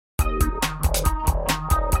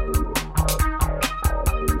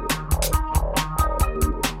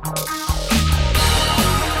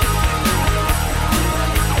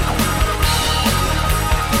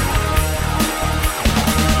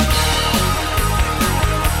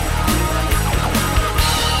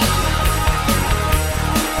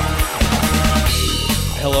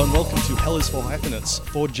and welcome to Hell is for Hyphenates.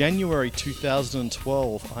 For January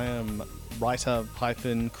 2012, I am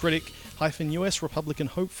writer-critic-US Republican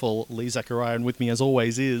hopeful Lee Zachariah, and with me as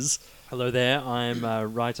always is... Hello there, I'm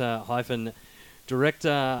writer-director-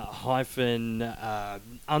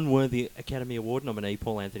 unworthy Academy Award nominee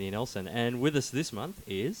Paul Anthony Nelson, and with us this month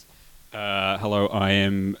is... Hello, I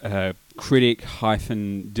am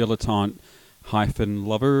critic-dilettante-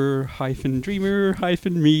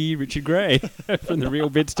 lover-dreamer-me, Richard Gray from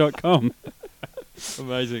therealbits.com.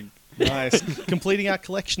 Amazing. Nice. Completing our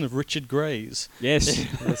collection of Richard Grays. Yes.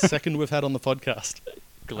 The second we've had on the podcast.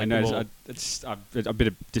 I know. I'm a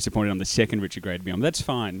bit disappointed on the second Richard Gray to be on, but that's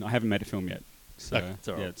fine. I haven't made a film yet. So it's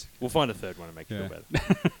all right. yeah, We'll find a third one and make you feel better.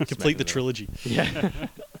 Complete the trilogy. Yeah.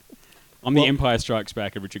 I'm the Empire Strikes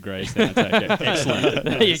Back of Richard Gray's. Then I take it. Excellent.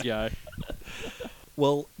 There you go.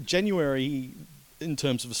 Well, January, in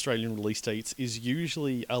terms of Australian release dates, is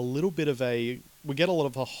usually a little bit of a... We get a lot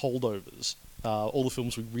of holdovers. All the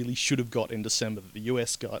films we really should have got in December that the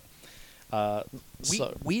US got.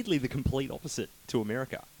 Weirdly, the complete opposite to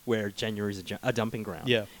America, where January is a dumping ground.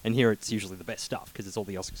 Yeah. And here it's usually the best stuff, because it's all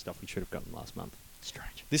the Oscar stuff we should have gotten last month.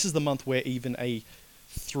 Strange. This is the month where even a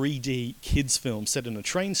 3D kids film set in a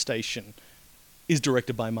train station is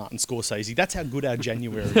directed by Martin Scorsese. That's how good our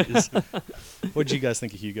January is. What did you guys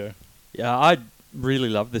think of Hugo? Yeah, I really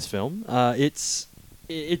love this film.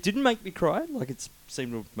 It didn't make me cry, like it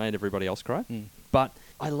seemed to have made everybody else cry. But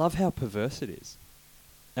I love how perverse it is,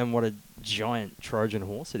 and what a giant Trojan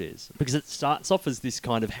horse it is. Because it starts off as this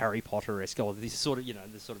kind of Harry Potter-esque, or this sort of,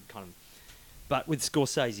 but with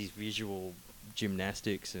Scorsese's visual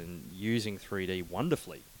gymnastics and using 3D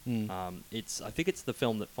wonderfully. I think it's the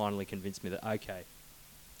film that finally convinced me that, okay,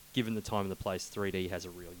 given the time and the place, 3D has a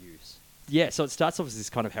real use. Yeah, so it starts off as this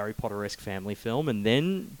kind of Harry Potter-esque family film and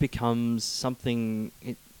then becomes something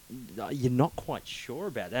you're not quite sure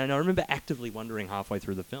about. And I remember actively wondering halfway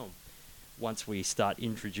through the film, once we start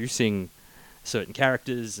introducing certain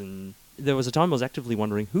characters, and there was a time I was actively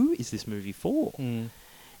wondering, who is this movie for?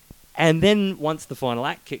 And then once the final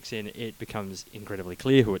act kicks in, it becomes incredibly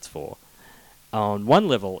clear who it's for. On one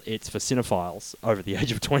level, it's for cinephiles over the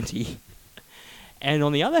age of 20. And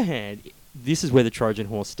on the other hand, this is where the Trojan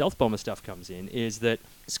Horse stealth bomber stuff comes in, is that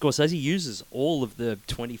Scorsese uses all of the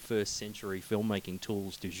 21st century filmmaking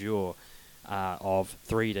tools du jour of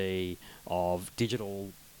 3D, of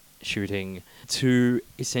digital shooting, to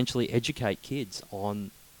essentially educate kids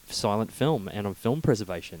on silent film and on film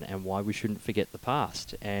preservation and why we shouldn't forget the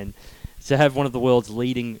past. And to have one of the world's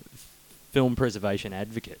leading film preservation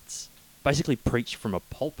advocates basically preach from a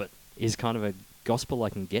pulpit is kind of a gospel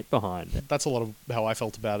I can get behind. That's a lot of how I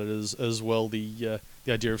felt about it as well. The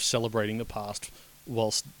idea of celebrating the past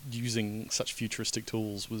whilst using such futuristic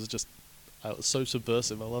tools was just so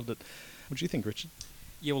subversive. I loved it. What do you think, Richard?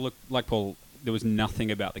 Yeah, well, look, like Paul, there was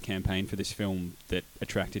nothing about the campaign for this film that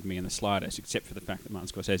attracted me in the slightest, except for the fact that Martin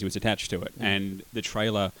Scorsese was attached to it. And the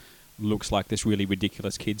trailer looks like this really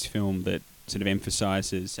ridiculous kids' film that sort of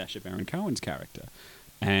emphasises Sacha Baron Cohen's character.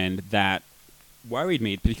 And that worried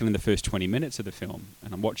me, particularly in the first 20 minutes of the film.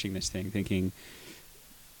 And I'm watching this thing thinking,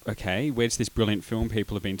 okay, where's this brilliant film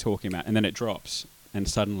people have been talking about? And then it drops. And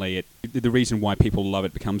suddenly the reason why people love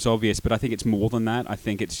it becomes obvious. But I think it's more than that. I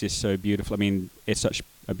think it's just so beautiful. I mean, it's such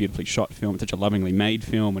a beautifully shot film. It's such a lovingly made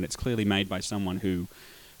film. And it's clearly made by someone who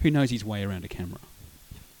knows his way around a camera.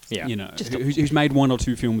 Yeah. You know, who's made one or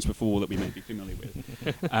two films before that we may be familiar with.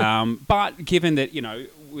 But given that,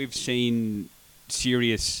 we've seen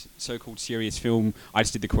so-called serious film. I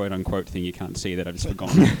just did the quote-unquote thing. You can't see that. I've just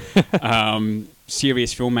forgotten.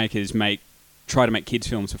 Serious filmmakers try to make kids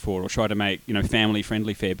films before, or try to make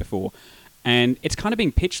family-friendly fare before, and it's kind of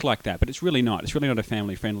being pitched like that. But it's really not. It's really not a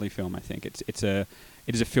family-friendly film. I think it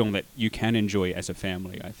is a film that you can enjoy as a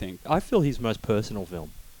family. I think. I feel his most personal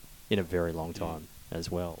film in a very long time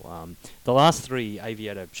as well. The last three,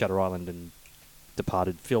 Aviator, Shutter Island, and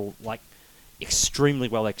Departed, feel like extremely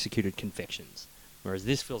well-executed confections. Whereas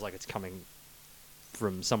this feels like it's coming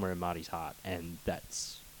from somewhere in Marty's heart, and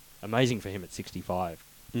that's amazing for him at 65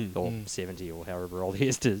 or 70 or however old he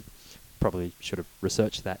is. Probably should have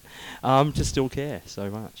researched that to still care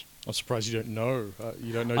so much. I'm surprised you don't know.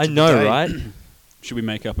 You don't know. I know, right? Should we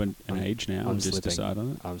make up an age now and just slipping. decide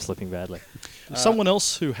on it? I'm slipping badly. Someone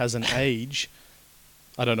else who has an age,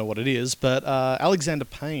 I don't know what it is, but Alexander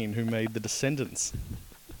Payne, who made The Descendants.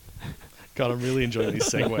 God, I'm really enjoying these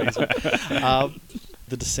segues.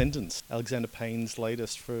 The Descendants, Alexander Payne's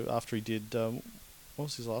latest after he did... what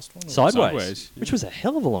was his last one? Sideways. Which was a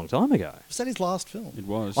hell of a long time ago. Was that his last film? It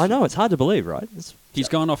was. I know, it's hard to believe, right? He's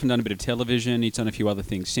gone off and done a bit of television. He's done a few other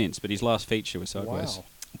things since, but his last feature was Sideways. Wow.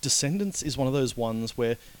 Descendants is one of those ones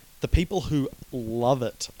where The people who love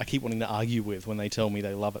it, I keep wanting to argue with when they tell me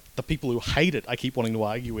they love it. The people who hate it, I keep wanting to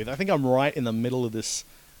argue with. I think I'm right in the middle of this.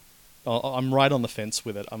 I'm right on the fence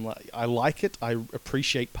with it. I like it. I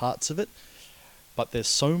appreciate parts of it, but there's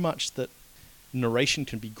so much that narration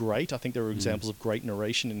can be great. I think there are examples of great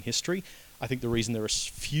narration in history. I think the reason there are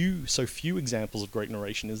so few examples of great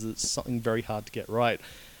narration is that it's something very hard to get right,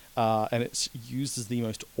 and it's used as the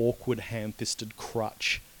most awkward, ham-fisted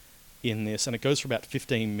crutch in this, and it goes for about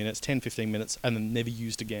 15 minutes, and then never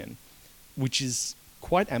used again, which is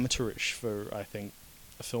quite amateurish for, I think,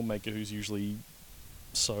 a filmmaker who's usually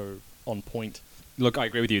so on point. Look, I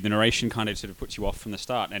agree with you. The narration kind of sort of puts you off from the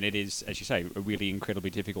start, and it is, as you say, a really incredibly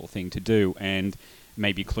difficult thing to do, and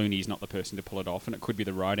maybe Clooney's not the person to pull it off, and it could be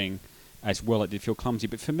the writing as well. It did feel clumsy,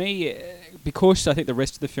 but for me, because I think the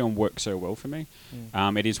rest of the film works so well for me,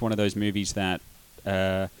 it is one of those movies that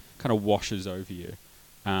kind of washes over you.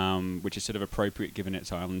 Which is sort of appropriate given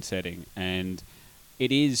its island setting. And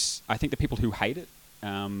it is, I think the people who hate it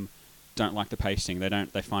don't like the pacing.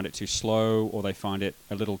 They find it too slow, or they find it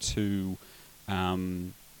a little too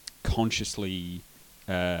consciously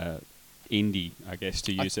indie, I guess,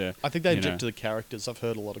 to use I think they object to the characters. I've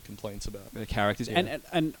heard a lot of complaints about the characters. Yeah.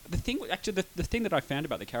 And the thing, actually, the thing that I found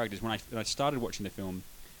about the characters, when I started watching the film,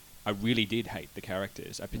 I really did hate the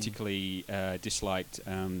characters. I particularly disliked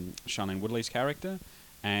Shailene Woodley's character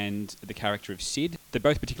and the character of Sid. They're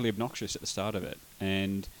both particularly obnoxious at the start of it,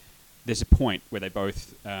 and there's a point where they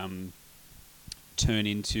both turn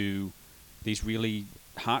into these really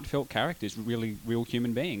heartfelt characters, really real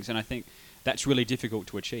human beings, and I think that's really difficult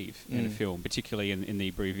to achieve in a film, particularly in the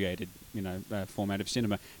abbreviated format of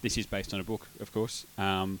cinema. This is based on a book, of course,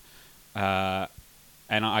 and to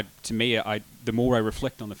me, the more I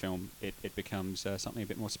reflect on the film, it becomes something a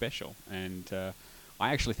bit more special, and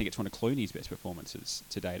I actually think it's one of Clooney's best performances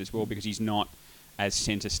to date as well, because he's not as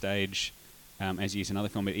centre stage as he is in another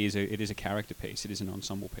film. It is a character piece. It is an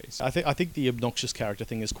ensemble piece. I think the obnoxious character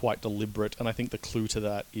thing is quite deliberate, and I think the clue to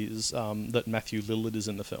that is that Matthew Lillard is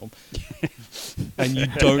in the film. And you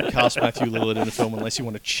don't cast Matthew Lillard in a film unless you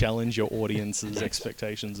want to challenge your audience's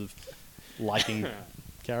expectations of liking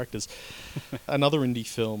characters. Another indie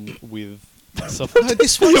film with...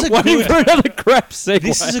 this was a Waiting for another crap segue.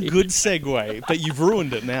 This is a good segue, but you've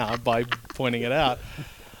ruined it now by pointing it out.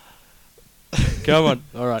 Come on.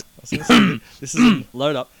 All right. This is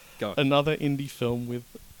Load up. Go on. another indie film with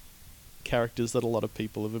characters that a lot of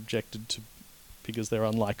people have objected to because they're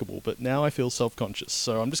unlikable, but now I feel self-conscious,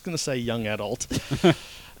 so I'm just going to say young adult. Can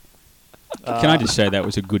I just say that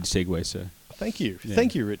was a good segue, sir? Thank you. Yeah.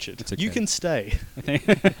 Thank you, Richard. It's okay. You can stay.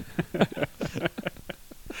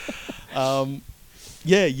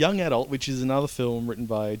 Yeah, Young Adult, which is another film written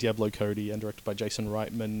by Diablo Cody and directed by Jason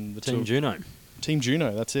Reitman. Team Juno. Team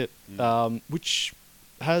Juno, that's it. Which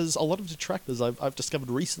has a lot of detractors. I've discovered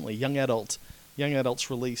recently. Young Adult's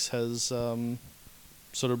release has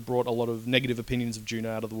sort of brought a lot of negative opinions of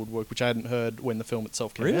Juno out of the woodwork, which I hadn't heard when the film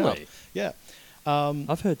itself came out. Really? Yeah.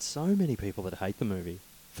 I've heard so many people that hate the movie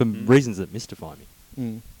for reasons that mystify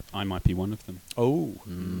me. I might be one of them. Oh.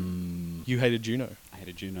 You hated Juno. I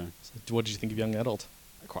hated Juno. So what did you think of Young Adult?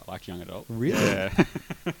 I quite like Young Adult. Really? Yeah.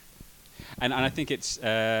 and I think it's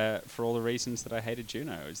for all the reasons that I hated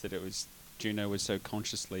Juno, is that Juno was so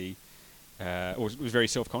consciously, or was very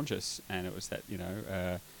self-conscious, and it was that,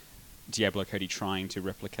 Diablo Cody trying to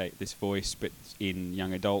replicate this voice, but in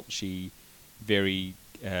Young Adult, she's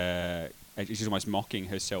almost mocking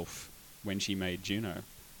herself when she made Juno.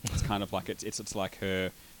 It's kind of like it's like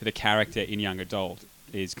the character in Young Adult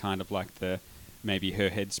is kind of like maybe her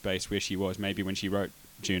headspace where she was maybe when she wrote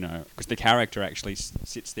Juno, because the character actually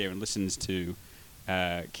sits there and listens to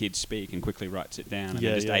kids speak and quickly writes it down, and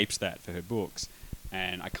then just apes that for her books.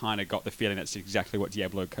 And I kind of got the feeling that's exactly what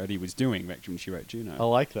Diablo Cody was doing back when she wrote Juno. I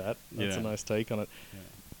like that. That's a nice take on it.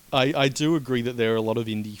 Yeah. I do agree that there are a lot of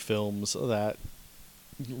indie films that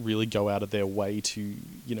really go out of their way to,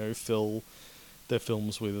 fill their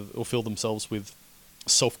films with, or fill themselves with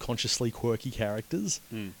self-consciously quirky characters,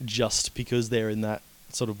 just because they're in that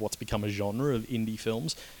sort of what's become a genre of indie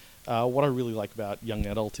films. What I really like about Young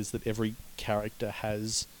Adult is that every character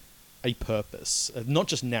has a purpose, not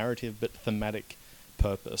just narrative, but thematic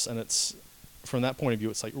purpose. And it's, from that point of view,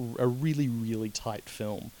 it's like a really, really tight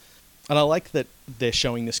film. And I like that they're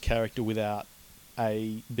showing this character without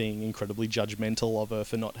being incredibly judgmental of her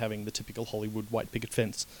for not having the typical Hollywood white picket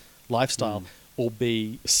fence lifestyle, or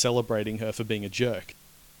B, celebrating her for being a jerk.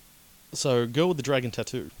 So, Girl with the Dragon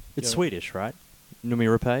Tattoo. It's Swedish, right? Noomi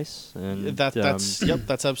Rapace. And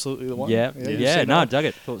that's absolutely the one. Yeah, I dug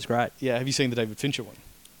it. Thought it was great. Yeah, have you seen the David Fincher one?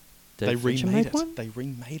 They Fincher remade made it. one? They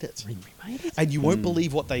remade it. Remade it? And you won't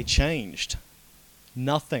believe what they changed.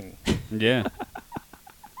 Nothing. Yeah.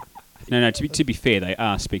 No. To be fair, they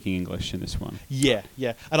are speaking English in this one Yeah.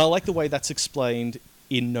 And I like the way that's explained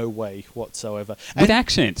in no way whatsoever. with And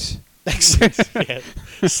accents. accents, yeah,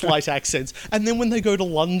 slight accents. And then when they go to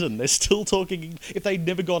London, they're still talking. If they'd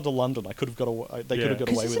never gone to London, I could have got away. They could have got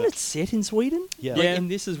away with Isn't it set in Sweden? Yeah. Like Yeah. in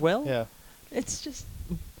this as well? Yeah. It's just...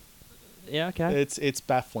 Yeah, okay. It's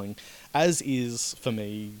baffling, as is for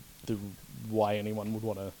me why anyone would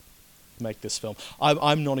want to make this film.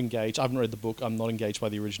 I'm not engaged. I haven't read the book. I'm not engaged by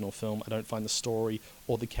the original film. I don't find the story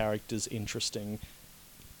or the characters interesting.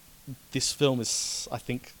 This film is, I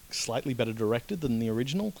think, slightly better directed than the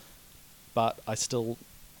original, but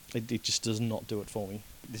it just does not do it for me.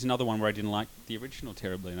 There's another one where I didn't like the original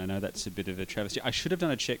terribly, and I know that's a bit of a travesty. I should have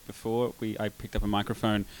done a check before I picked up a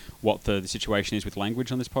microphone what the situation is with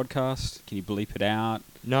language on this podcast. Can you bleep it out?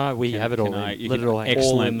 No, we have it all. Let Let it all hang.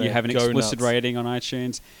 Excellent. there. You have an Go explicit nuts. rating on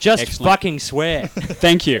iTunes. Just Excellent. fucking swear.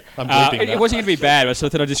 Thank you. I'm bleeping it that. wasn't going to be bad, but so I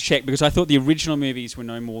thought I'd just check because I thought the original movies were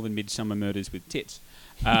no more than Midsummer Murders with tits.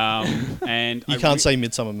 And You can't say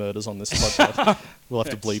Midsummer Murders on this podcast. We'll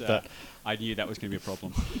have to bleep that. I knew that was going to be a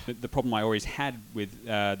problem. The problem I always had with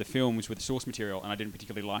the film was with the source material, and I didn't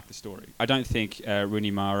particularly like the story. I don't think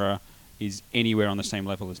Rooney Mara is anywhere on the same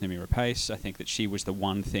level as Nemi Rapace. I think that she was the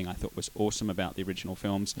one thing I thought was awesome about the original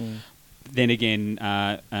films. Then again,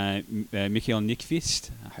 Mikael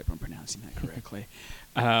Nyqvist, I hope I'm pronouncing that correctly,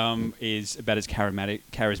 is about as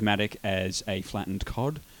charismatic as a flattened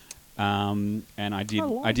cod. And I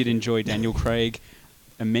did enjoy Daniel Craig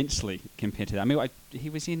immensely compared to that. I mean,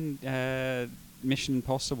 he was in Mission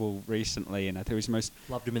Impossible recently, and I thought it was the most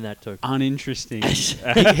Loved him in that too. uninteresting.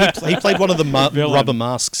 He played one of the Villain. rubber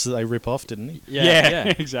masks that they rip off, didn't he?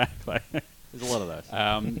 Yeah. exactly. There's a lot of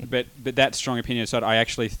those. But that strong opinion aside, I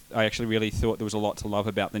actually really thought there was a lot to love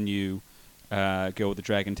about the new girl with the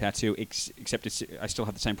dragon tattoo. Except I still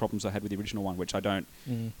have the same problems I had with the original one, which I don't.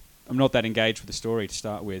 I'm not that engaged with the story to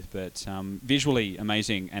start with, but visually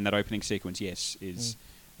amazing, and that opening sequence, yes, is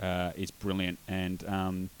brilliant,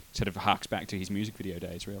 and sort of harks back to his music video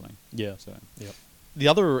days, really. Yeah. So Yep. The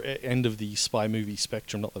other end of the spy movie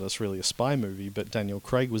spectrum, not that it's really a spy movie, but Daniel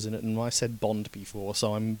Craig was in it, and I said Bond before,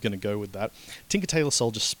 so I'm going to go with that. Tinker Tailor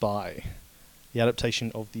Soldier Spy, the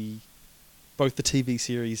adaptation of both the TV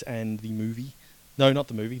series and the movie. No, not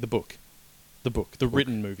the movie, the book. The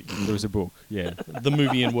written movie. there was a book, yeah. The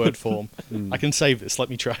movie in word form. Mm. I can save this, let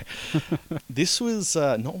me try. This was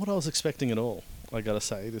not what I was expecting at all, I gotta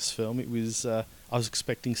say, this film. It was, I was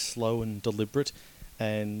expecting slow and deliberate,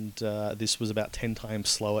 and this was about 10 times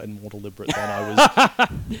slower and more deliberate than I was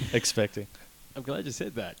expecting. I'm glad you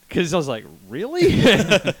said that. Because I was like, really?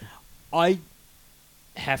 I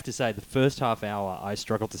have to say, the first half hour, I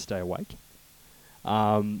struggled to stay awake.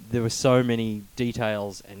 There were so many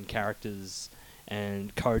details and characters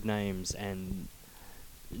and code names and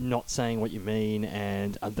not saying what you mean,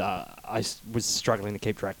 and was struggling to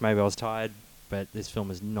keep track. Maybe I was tired, but this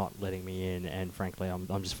film is not letting me in, and frankly, I'm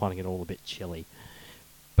just finding it all a bit chilly.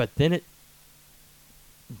 But then it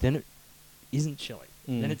isn't chilly.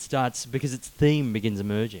 Then it starts, because its theme begins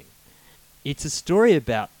emerging. It's a story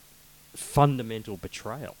about fundamental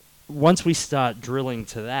betrayal. Once we start drilling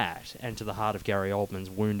to that and to the heart of Gary Oldman's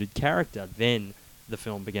wounded character, then the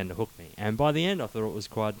film began to hook me. And by the end, I thought it was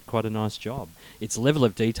quite a nice job. Its level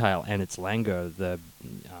of detail and its languor, the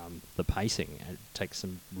pacing, it takes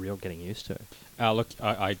some real getting used to. Look,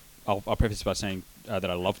 I'll preface by saying that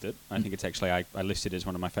I loved it. I think it's actually, I listed it as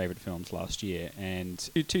one of my favourite films last year. And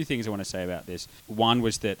two things I want to say about this. One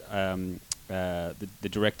was that the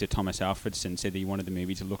director, Thomas Alfredson, said that he wanted the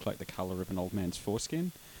movie to look like the colour of an old man's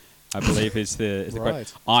foreskin. I believe is the Right.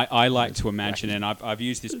 quote. I like to imagine, and I've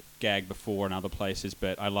used this gag before in other places,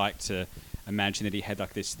 but I like to imagine that he had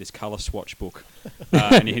like this colour swatch book,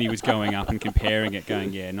 and he was going up and comparing it,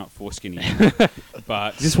 going, yeah, not foreskin anymore.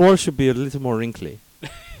 But This war should be a little more wrinkly.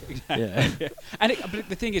 exactly. Yeah. And but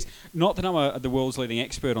the thing is, not that I'm the world's leading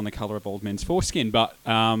expert on the colour of old men's foreskin, but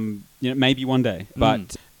maybe one day.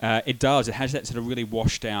 But it does. It has that sort of really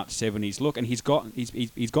washed out 70s look, and he's got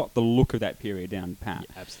the look of that period down pat.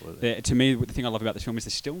 Yeah, absolutely. To me, the thing I love about this film is the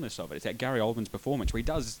stillness of it. It's that Gary Oldman's performance where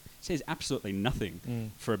he says absolutely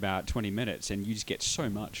nothing for about 20 minutes, and you just get so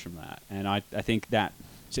much from that. And I think that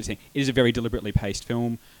sort of thing. It is a very deliberately paced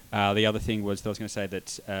film. The other thing was that I was going to say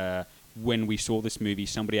that when we saw this movie,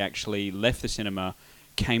 somebody actually left the cinema,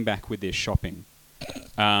 came back with their shopping.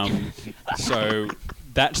 So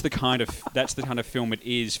that's the kind of film it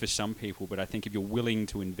is for some people. But I think if you're willing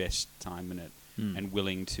to invest time in it and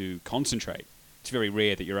willing to concentrate, it's very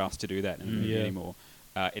rare that you're asked to do that in a movie Yeah. anymore.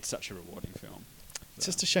 it's such a rewarding film. It's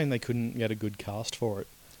just a shame they couldn't get a good cast for it.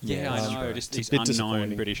 Yeah, that's I know. true. Just It's these a bit unknown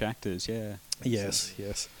disappointing. British actors. Yeah. Yes,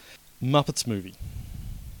 yes. Muppets movie.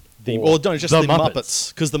 Or No, just The the Muppets.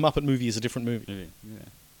 Muppets, because the Muppet movie is a different movie. Maybe,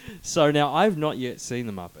 yeah. So now I've not yet seen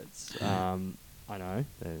the Muppets. I know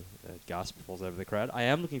the gasp falls over the crowd. I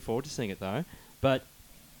am looking forward to seeing it though. But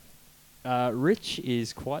Rich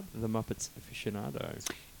is quite the Muppets aficionado.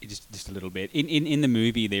 Just a little bit. In the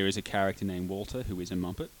movie, there is a character named Walter who is a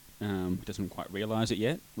Muppet. Doesn't quite realise it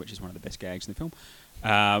yet, which is one of the best gags in the film.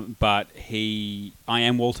 But I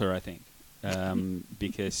am Walter, I think,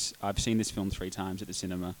 because I've seen this film 3 times at the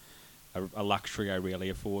cinema, a luxury I rarely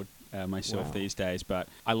afford myself Wow. these days. But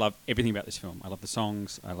I love everything about this film. I love the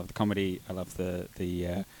songs. I love the comedy. I love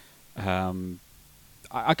the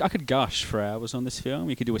I could gush for hours on this film.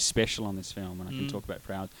 You could do a special on this film, and I can talk about it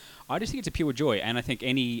for hours. I just think it's a pure joy, and I think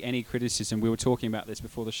any criticism, we were talking about this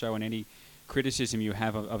before the show, and any criticism you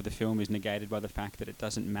have of the film is negated by the fact that it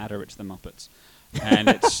doesn't matter. It's the Muppets, and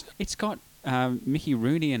it's got Mickey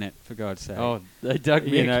Rooney in it, for God's sake. Oh, they dug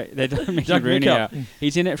You Mick. know, they dug Mickey Dug Mick Rooney up. out.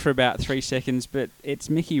 He's in it for about 3 seconds, but it's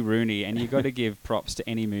Mickey Rooney, and you've got to give props to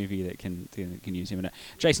any movie that can use him in it.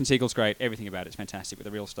 Jason Segel's great. Everything about it's fantastic with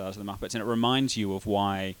the real stars of the Muppets, and it reminds you of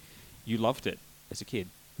why you loved it as a kid.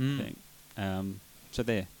 I think. So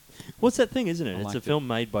there. What's that thing, isn't it? I It's liked a it. film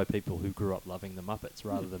made by people who grew up loving the Muppets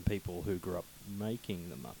rather than people who grew up making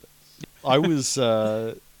the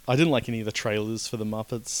Muppets. I didn't like any of the trailers for the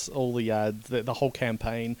Muppets. All the ads, the whole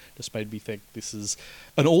campaign just made me think this is...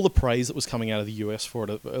 And all the praise that was coming out of the US for it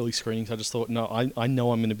at early screenings, I just thought, no, I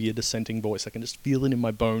know I'm going to be a dissenting voice. I can just feel it in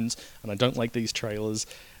my bones, and I don't like these trailers.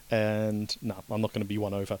 And no, I'm not going to be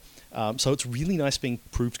won over. So it's really nice being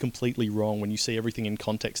proved completely wrong when you see everything in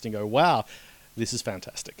context and go, wow, this is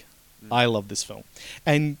fantastic. I love this film.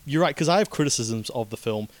 And you're right, because I have criticisms of the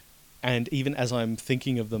film, and even as I'm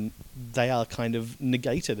thinking of them, they are kind of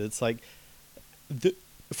negated. It's like,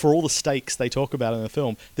 for all the stakes they talk about in the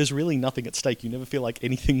film, there's really nothing at stake. You never feel like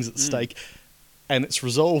anything's at stake. And it's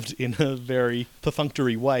resolved in a very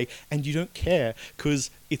perfunctory way, and you don't care, because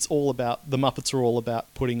it's all about... The Muppets are all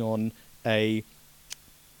about putting on a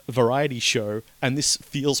variety show, and this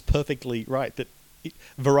feels perfectly right, that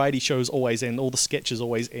variety shows always end, all the sketches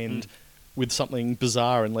always end with something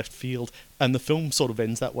bizarre and left field, and the film sort of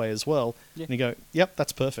ends that way as well. Yeah. And you go, yep,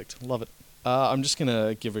 that's perfect, love it. I'm just going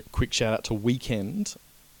to give a quick shout out to Weekend,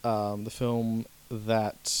 the film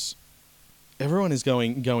that everyone is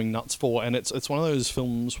going nuts for, and it's one of those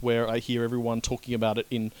films where I hear everyone talking about it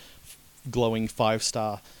in glowing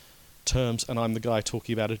 5-star terms, and I'm the guy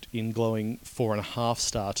talking about it in glowing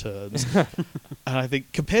 4.5-star terms. And I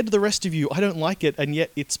think, compared to the rest of you, I don't like it, and yet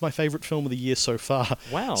it's my favourite film of the year so far.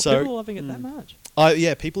 Wow, So- people are loving it that much.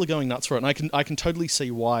 Yeah, people are going nuts for it, and I can totally see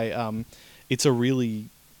why. It's a really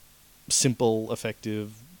simple,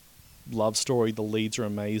 effective love story. The leads are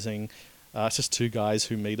amazing. It's just 2 guys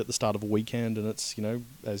who meet at the start of a weekend, and it's,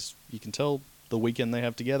 as you can tell, the weekend they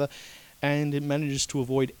have together, and it manages to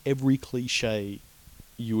avoid every cliche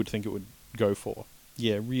you would think it would go for.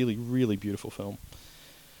 Yeah, really, really beautiful film.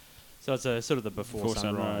 So it's a sort of the before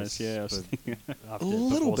sunrise, yeah. I was but thinking. after, A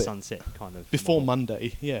little before bit. sunset kind of. Before model.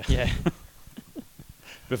 Monday, yeah. Yeah.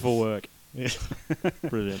 Before work. Yeah.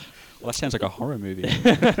 Brilliant. Well, that sounds like a horror movie.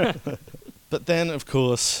 But then, of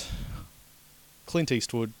course, Clint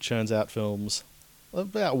Eastwood churns out films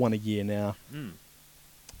about one a year now, and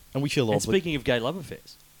we feel And oddly... speaking of gay love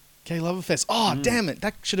affairs, Gay Love Fest. Oh, damn it.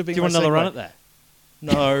 That should have been do you want my another segue. run at that?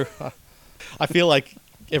 No. I feel like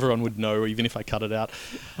everyone would know, even if I cut it out.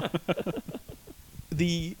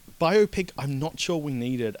 The biopic I'm not sure we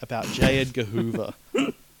needed about J. Edgar Hoover.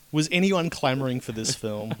 Was anyone clamouring for this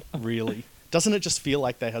film, really? Doesn't it just feel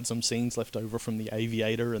like they had some scenes left over from The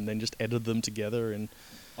Aviator and then just edited them together? And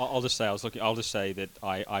I'll just say I'll just say that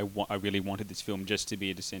I really wanted this film just to be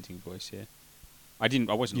a dissenting voice. Yeah,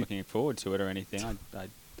 I wasn't looking forward to it or anything.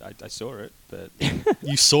 I saw it, but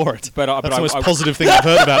you saw it. but That's the most I, positive thing I've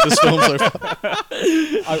heard about this film so far.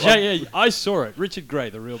 I saw it. Richard Gray,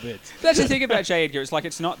 the real bits. That's the thing about J. Edgar. It's like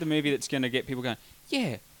it's not the movie that's going to get people going,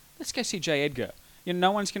 yeah, let's go see J. Edgar.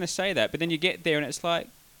 No one's going to say that. But then you get there and it's like,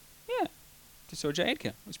 yeah, just saw J. Edgar.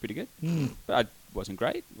 It was pretty good. But it wasn't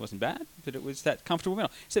great. It wasn't bad. But it was that comfortable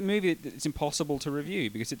middle. It's that movie that's impossible to review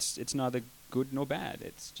because it's neither good nor bad.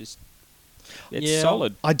 It's just... It's Yeah.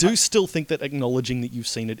 solid. I do still think that acknowledging that you've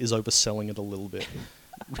seen it is overselling it a little bit.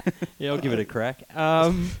 Yeah, I'll give it a crack.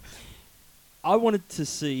 I wanted to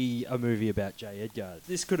see a movie about J. Edgar.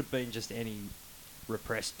 This could have been just any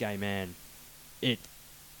repressed gay man. It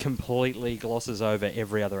completely glosses over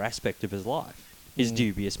every other aspect of his life. His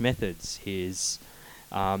dubious methods, his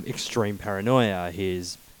extreme paranoia,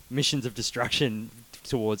 his missions of destruction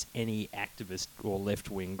towards any activist or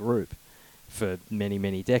left-wing group for many,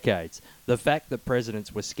 many decades. The fact that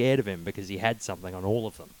presidents were scared of him because he had something on all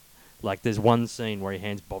of them. Like, there's one scene where he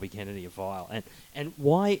hands Bobby Kennedy a vial. And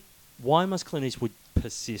why must Clint Eastwood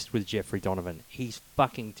persist with Jeffrey Donovan? He's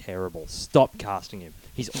fucking terrible. Stop casting him.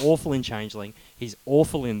 He's awful in Changeling. He's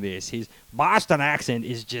awful in this. His Boston accent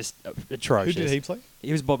is just atrocious. Who did he play?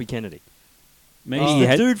 He was Bobby Kennedy. Maybe He's he the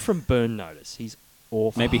had. dude from Burn Notice. He's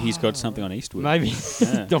awful. Maybe he's got something on Eastwood. Maybe.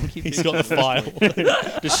 Yeah. Donkey He's got the file.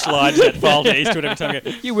 Just slides that file to Eastwood every time. You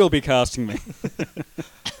go, you will be casting me.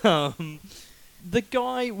 The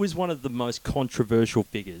guy was one of the most controversial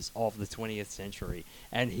figures of the 20th century,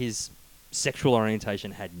 and his sexual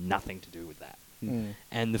orientation had nothing to do with that. Mm.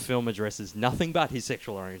 And the film addresses nothing but his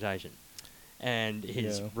sexual orientation and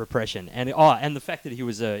his Yeah. repression, and the fact that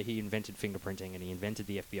he invented fingerprinting and he invented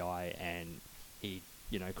the FBI and he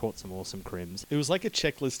caught some awesome crims. It was like a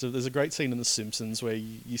checklist of. There's a great scene in The Simpsons where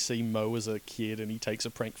you see Moe as a kid and he takes a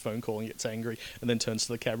prank phone call and gets angry and then turns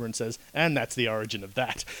to the camera and says, "And that's the origin of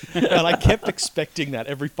that." And I kept expecting that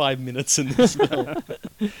every 5 minutes in this film.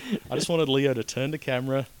 I just wanted Leo to turn to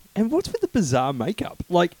camera. And what's with the bizarre makeup?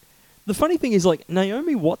 Like, the funny thing is, like,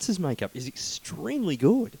 Naomi Watts' makeup is extremely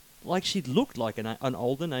good. Like, she looked like an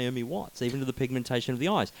older Naomi Watts, even to the pigmentation of the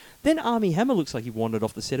eyes. Then Armie Hammer looks like he wandered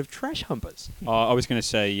off the set of Trash Humpers. I was going to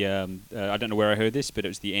say, I don't know where I heard this, but it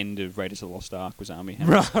was the end of Raiders of the Lost Ark was Armie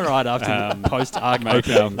Hammer. right after the post-arc Makeup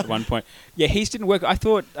opening. at one point. Yeah, his didn't work. I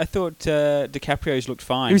thought DiCaprio's looked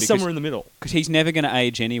fine. He was somewhere in the middle. Because he's never going to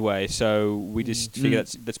age anyway, so we just figure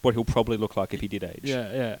that's what he'll probably look like if he did age.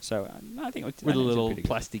 Yeah. So I think With a little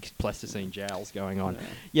plasticine jowls going on.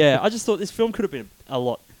 Yeah, I just thought this film could have been a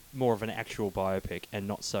lot more of an actual biopic and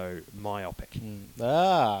not so myopic.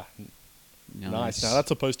 Nice. Now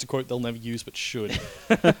that's opposed to quote they'll never use but should.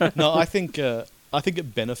 No, I think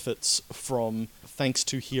it benefits from, thanks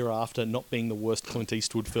to Hereafter not being the worst Clint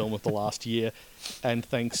Eastwood film of the last year, and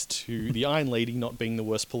thanks to The Iron Lady not being the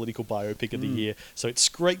worst political biopic of the year. So it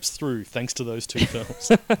scrapes through thanks to those two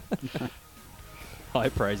films. High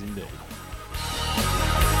praise indeed.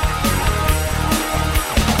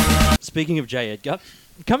 Speaking of J. Edgar,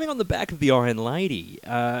 coming on the back of The Iron Lady,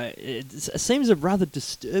 it seems a rather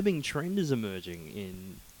disturbing trend is emerging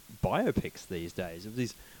in biopics these days, of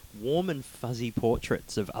these warm and fuzzy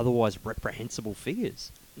portraits of otherwise reprehensible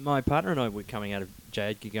figures. My partner and I were coming out of J.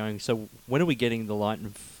 Edgar going, so when are we getting the light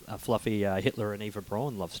and fluffy Hitler and Eva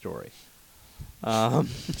Braun love story?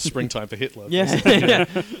 Springtime for Hitler. Yeah.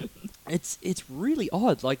 It's really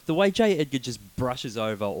odd. Like, the way J. Edgar just brushes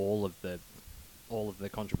over all of the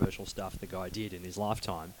controversial stuff the guy did in his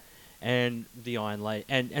lifetime, and The Iron Lady,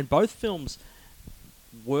 and both films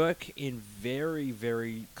work in very,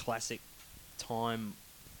 very classic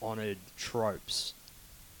time-honoured tropes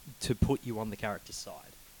to put you on the character's side.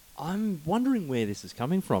 I'm wondering where this is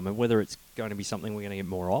coming from and whether it's going to be something we're going to get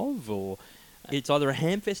more of, or it's either a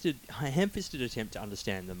ham-fisted attempt to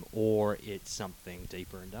understand them, or it's something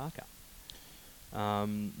deeper and darker.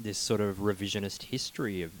 This sort of revisionist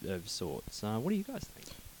history of sorts. What do you guys think?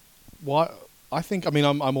 Well, I think,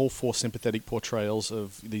 I'm all for sympathetic portrayals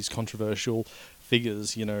of these controversial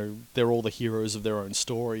figures. You know, they're all the heroes of their own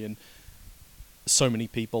story, and so many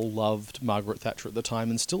people loved Margaret Thatcher at the time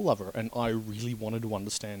and still love her, and I really wanted to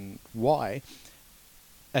understand why.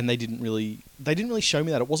 And they didn't really show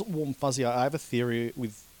me that. It wasn't warm and fuzzy. I have a theory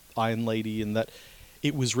with Iron Lady in that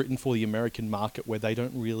it was written for the American market, where they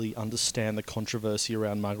don't really understand the controversy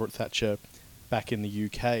around Margaret Thatcher back in the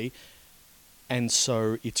UK. And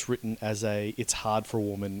so it's written as it's hard for a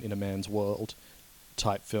woman in a man's world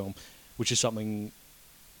type film, which is something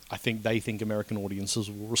I think they think American audiences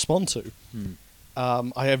will respond to.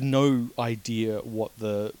 I have no idea what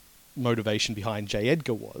the motivation behind J.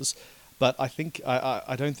 Edgar was, but I think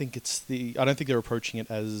I don't think they're approaching it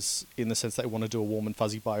as in the sense that they want to do a warm and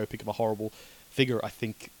fuzzy biopic of a horrible figure. I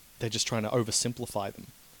think they're just trying to oversimplify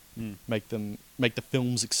them, make the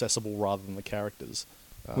films accessible rather than the characters,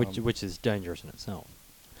 which is dangerous in itself.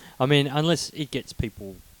 I mean, unless it gets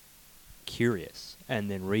people curious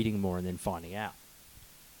and then reading more and then finding out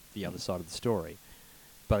the other side of the story.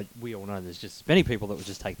 But we all know there's just many people that would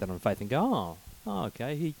just take that on faith and go, oh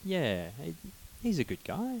okay, he's a good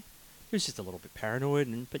guy. He was just a little bit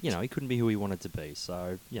paranoid, but he couldn't be who he wanted to be.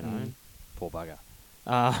 So poor bugger.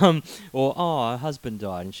 Or her husband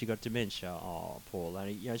died and she got dementia. Oh, poor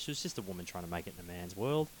lady. She was just a woman trying to make it in a man's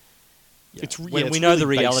world. We know really the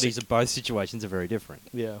realities basic. of both situations are very different.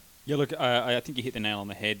 Yeah. Yeah, look, I think you hit the nail on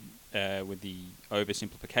the head with the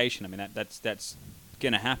oversimplification. I mean, that's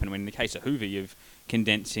going to happen. When in the case of Hoover, you've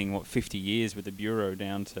condensing 50 years with the Bureau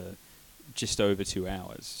down to just over 2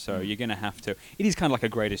 hours. So you're going to have to. It is kind of like a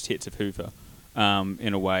greatest hits of Hoover,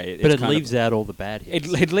 in a way. But it leaves out all the bad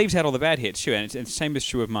hits. It leaves out all the bad hits, sure. And it's the same is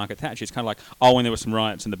true of Margaret Thatcher. It's kind of like, oh, and there were some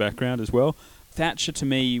riots in the background as well. Thatcher, to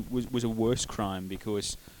me, was a worse crime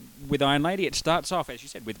because with Iron Lady, it starts off, as you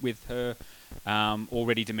said, with her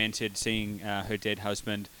already demented, seeing her dead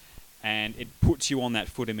husband, and it puts you on that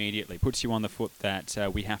foot immediately, puts you on the foot that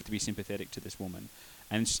we have to be sympathetic to this woman.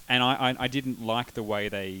 And I didn't like the way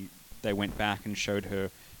they went back and showed her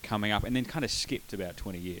coming up and then kind of skipped about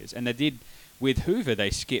 20 years. And they did, with Hoover, they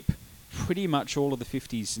skip pretty much all of the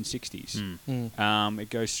 50s and 60s. It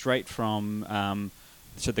goes straight from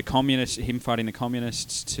so the communists, him fighting the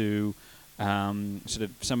communists, to sort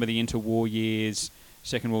of some of the interwar years,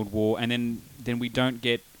 Second World War, and then we don't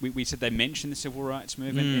get. We said they mentioned the civil rights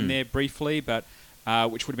movement in there briefly, but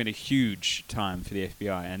which would have been a huge time for the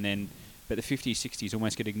FBI, but the 50s, 60s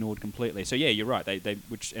almost get ignored completely. So yeah, you're right. They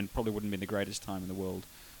and probably wouldn't have been the greatest time in the world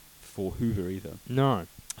for Hoover either. No.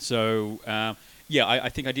 So yeah, I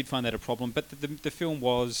think I did find that a problem. But the film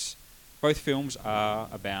was, both films are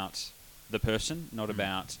about the person, not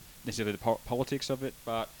about necessarily the politics of it,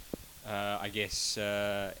 but I guess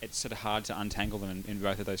it's sort of hard to untangle them in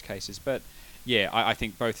both of those cases. But yeah, I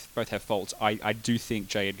think both have faults. I do think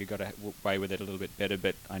J. Edgar got away with it a little bit better,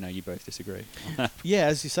 but I know you both disagree. Yeah,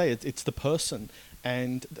 as you say, it's the person,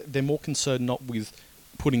 and they're more concerned not with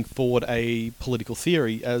putting forward a political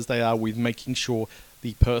theory as they are with making sure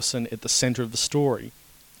the person at the centre of the story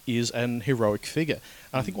is an heroic figure.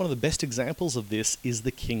 And I think one of the best examples of this is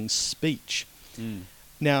the King's Speech.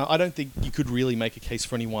 Now, I don't think you could really make a case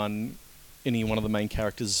for any one of the main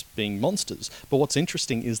characters being monsters. But what's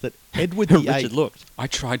interesting is that Edward the Richard Eighth... looked. I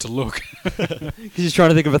tried to look. Because he's trying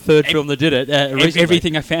to think of a third film that did it.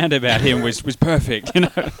 Everything I found about him was perfect. You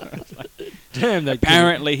know, damn that.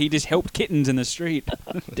 Apparently, he just helped kittens in the street.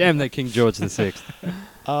 Damn that King George VI.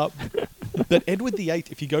 But Edward the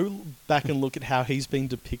Eighth, if you go back and look at how he's been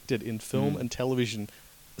depicted in film and television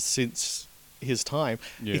since his time,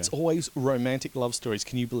 it's always romantic love stories.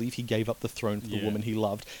 Can you believe he gave up the throne for the woman he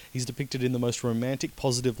loved? He's depicted in the most romantic,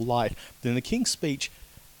 positive light. Then in the King's Speech,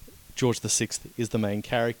 George VI is the main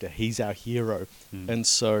character. He's our hero. And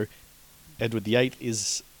so Edward VIII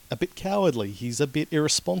is a bit cowardly. He's a bit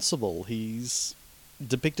irresponsible. He's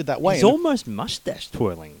depicted that way. He's almost mustache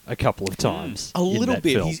twirling a couple of times. A little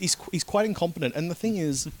bit. Film. He's quite incompetent. And the thing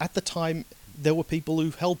is, at the time, there were people who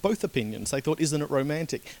held both opinions. They thought, isn't it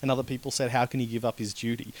romantic? And other people said, how can he give up his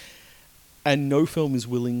duty? And no film is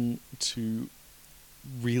willing to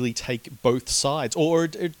really take both sides. Or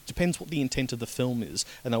it depends what the intent of the film is.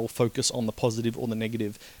 And they will focus on the positive or the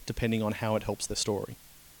negative, depending on how it helps their story.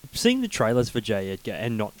 Seeing the trailers for J. Edgar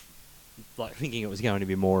and not like thinking it was going to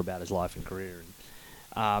be more about his life and career,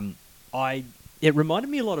 it reminded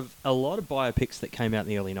me a lot of biopics that came out in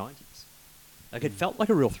the early 90s. Like it felt like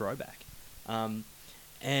a real throwback.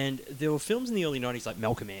 And there were films in the early 90s like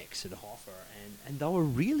Malcolm X and Hoffa, and they were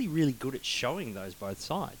really, really good at showing those both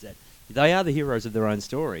sides. That they are the heroes of their own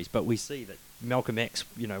stories, but we see that Malcolm X,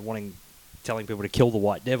 telling people to kill the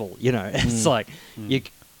white devil, it's like you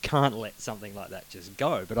can't let something like that just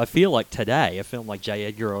go. But I feel like today, a film like J.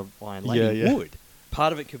 Edgar or Iron Lady would.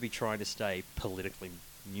 Part of it could be trying to stay politically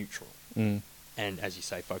neutral and, as you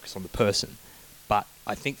say, focus on the person. But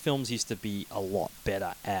I think films used to be a lot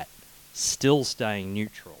better at still staying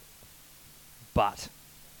neutral, but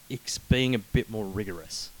it's being a bit more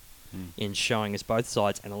rigorous in showing us both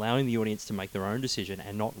sides and allowing the audience to make their own decision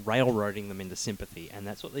and not railroading them into sympathy. And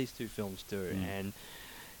that's what these two films do. And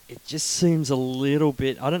it just seems a little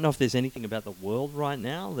bit... I don't know if there's anything about the world right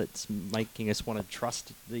now that's making us want to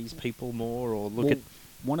trust these people more or look at...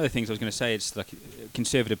 One of the things I was going to say is like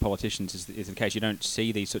conservative politicians is the case. You don't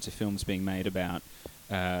see these sorts of films being made about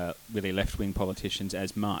really left-wing politicians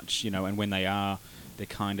as much, and when they are, they're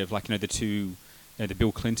kind of like, the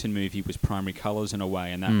Bill Clinton movie was Primary Colours in a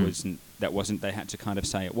way, and that wasn't, they had to kind of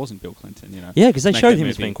say it wasn't Bill Clinton, Yeah, because they showed him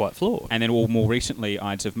as being quite flawed. And then more recently,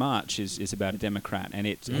 Ides of March is about a Democrat, and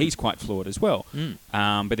he's quite flawed as well.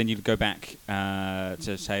 But then you go back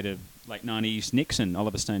to, say, to late 90s Nixon,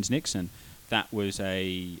 Oliver Stone's Nixon. That was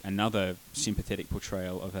another sympathetic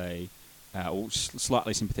portrayal of or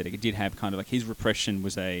slightly sympathetic. It did have kind of like his repression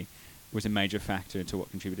was a major factor to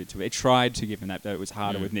what contributed to it. It tried to give him that, but it was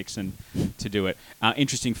harder with Nixon to do it.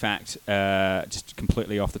 Interesting fact, just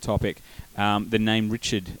completely off the topic, the name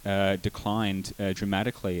Richard declined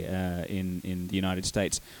dramatically in the United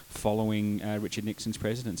States following Richard Nixon's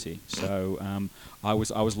presidency. So I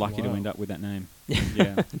was lucky to end up with that name.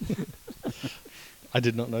 Yeah. I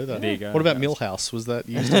did not know that. There you go. What about That was- Millhouse? Was that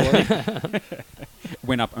used a lot?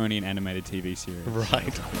 Went up only in animated TV series.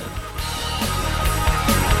 Right.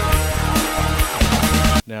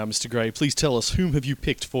 Now, Mr. Gray, please tell us, whom have you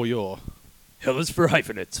picked for your... Hellas for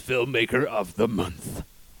Hyphenates, Filmmaker of the Month.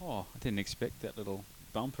 Oh, I didn't expect that little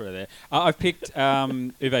bumper there. I've picked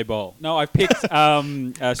Uwe Boll. No, I've picked...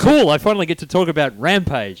 Cool, I finally get to talk about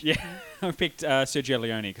Rampage. Yeah, I picked Sergio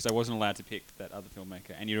Leone because I wasn't allowed to pick that other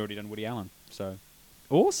filmmaker, and you'd already done Woody Allen.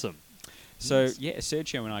 Awesome. So yeah,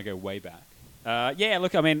 Sergio and I go way back. Yeah,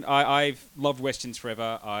 look, I mean, I've loved westerns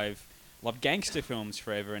forever. I've loved gangster films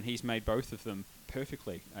forever, and he's made both of them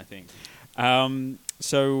perfectly, I think.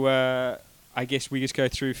 I guess we just go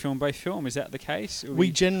through film by film. Is that the case?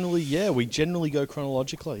 We generally go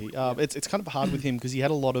chronologically. It's kind of hard with him because he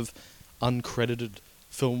had a lot of uncredited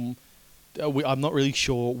film. I'm not really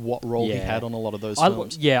sure what role he had on a lot of those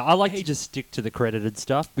films. I like to just stick to the credited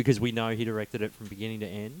stuff because we know he directed it from beginning to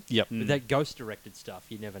end. Yep. But that ghost-directed stuff,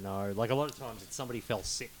 you never know. Like, a lot of times it's somebody fell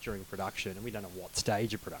sick during production and we don't know what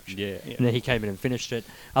stage of production. Yeah. And then he came in and finished it.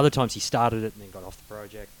 Other times he started it and then got off the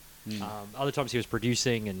project. Other times he was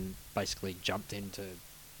producing and basically jumped in to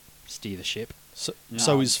steer the ship.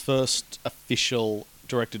 So his first official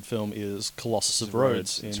directed film is Colossus of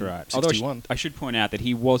Rhodes in That's right. 61. I should point out that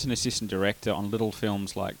he was an assistant director on little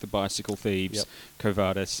films like The Bicycle Thieves, Quo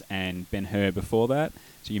Vadis, and Ben-Hur before that.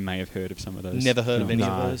 So you may have heard of some of those. Never heard of any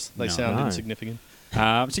films. of those. They sound insignificant.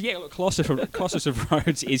 Look, Colossus of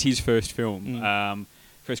Rhodes is his first film.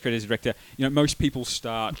 First credited director. You know, most people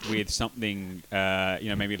start with something,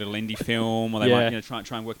 maybe a little indie film, or they might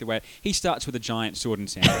try and work their way out. He starts with a giant sword and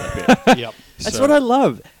sandal bit. Yep. That's what I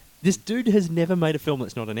love. This dude has never made a film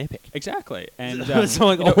that's not an epic. Exactly. And It's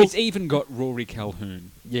like it's even got Rory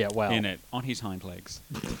Calhoun in it, on his hind legs.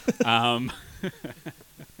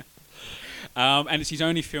 And it's his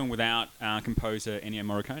only film without composer Ennio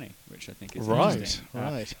Morricone, which I think is interesting.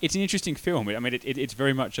 Right. It's an interesting film. I mean, it's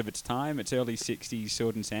very much of its time. It's early 60s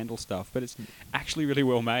sword and sandal stuff, but it's actually really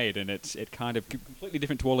well made, and it's kind of completely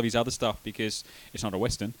different to all of his other stuff because it's not a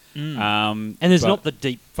Western. And there's not the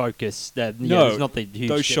deep focus. There's not the huge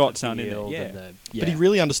those depth shots of aren't in field there. and But he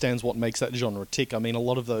really understands what makes that genre tick. I mean, a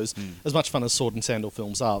lot of those, as much fun as sword and sandal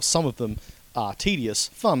films are, some of them are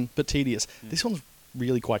fun, but tedious. This one's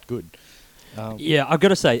really quite good. I've got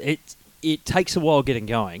to say, it takes a while getting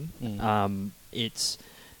going. It's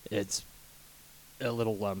a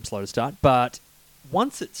little slow to start, but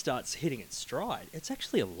once it starts hitting its stride, it's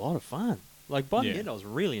actually a lot of fun. Like, by the end, I was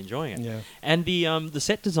really enjoying it. Yeah. And the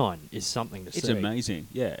set design is something to see. It's amazing,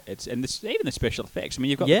 yeah. Even the special effects. I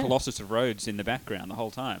mean, you've got the Colossus of Rhodes in the background the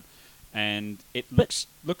whole time, and it looks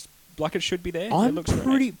like it should be there.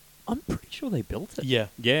 I'm pretty sure they built it. Yeah,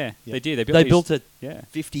 they did. They built a Yeah.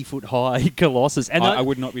 50-foot high Colossus. And I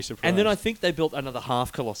would not be surprised. And then I think they built another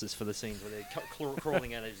half Colossus for the scenes where they're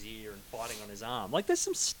crawling out of his ear and fighting on his arm. Like, there's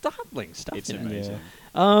some startling stuff It's in it. amazing.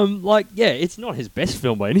 It's not his best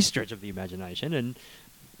film by any stretch of the imagination. And,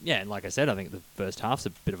 and like I said, I think the first half's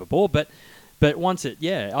a bit of a bore. But once and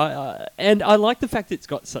I like the fact that it's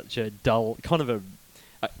got such a dull, kind of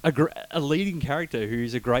a leading character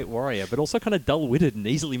who's a great warrior, but also kind of dull-witted and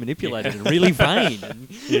easily manipulated and really vain. And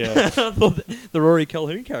I thought the Rory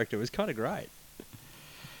Calhoun character was kind of great.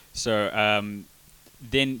 So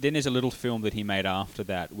then there's a little film that he made after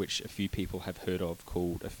that, which a few people have heard of,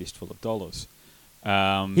 called A Fistful of Dollars.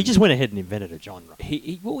 He just went ahead and invented a genre.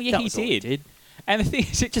 He did. And the thing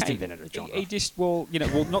is, invented a genre. He just,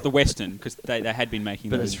 not the Western, because they had been making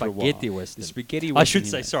but those for a while. spaghetti Western. The spaghetti I Western. should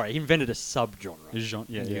say, sorry, he invented a sub-genre.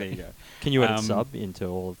 Yeah, there you go. Can you edit sub into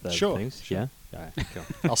all of those things? Sure. Yeah? Cool.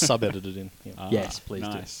 I'll sub-edit it in. Yeah. Yes, please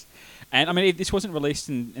nice. And, I mean, this wasn't released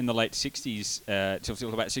in the late 60s,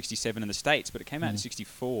 till about 67 in the States, but it came out in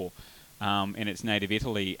 64 in its native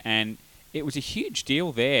Italy, and it was a huge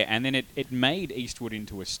deal there, and then it made Eastwood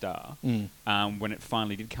into a star when it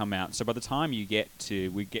finally did come out. So by the time we get to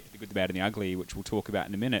The Good, the Bad, and the Ugly, which we'll talk about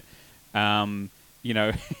in a minute,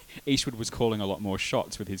 Eastwood was calling a lot more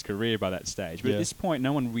shots with his career by that stage. But at this point,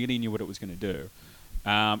 no one really knew what it was going to do.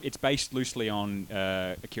 It's based loosely on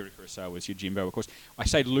Akira Kurosawa's Yojimbo. Of course, I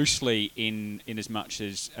say loosely in as much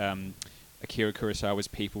as Akira Kurosawa's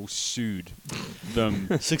people sued them.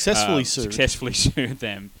 Successfully sued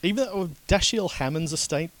them. Even though Dashiell Hammond's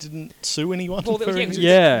estate didn't sue anyone. Well, for it's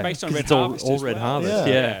anything. based on Red it's Harvest. all as Red well. Harvest.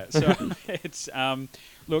 Yeah. So it's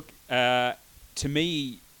to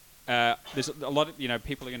me. There's a lot of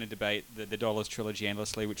people are going to debate the Dollars trilogy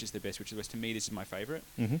endlessly, which is the best, which is the worst. To me, this is my favourite.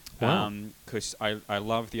 Because I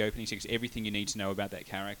love the opening scenes. Everything you need to know about that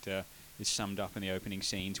character is summed up in the opening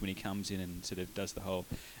scenes when he comes in and sort of does the whole,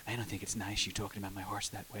 I don't think it's nice you talking about my horse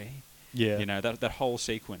that way. Yeah. You know, that whole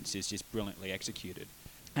sequence is just brilliantly executed.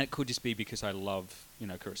 And it could just be because I love,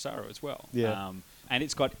 Kurosawa as well. Yeah. And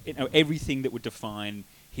it's got, everything that would define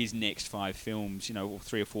his next 5 films, or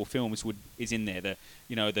 3 or 4 films is in there.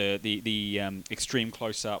 The extreme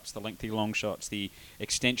close-ups, the lengthy long shots, the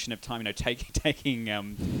extension of time, taking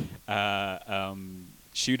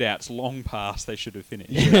shootouts long past they should have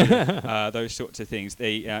finished. Those sorts of things.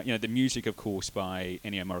 The music, of course, by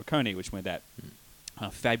Ennio Morricone, which where that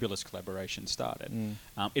fabulous collaboration started.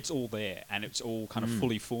 It's all there, and it's all kind of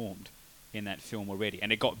fully formed in that film already,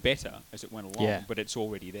 and it got better as it went along. But it's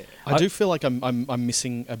already there. I do feel like I'm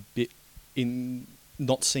missing a bit in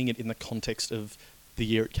not seeing it in the context of the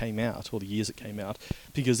year it came out or the years it came out,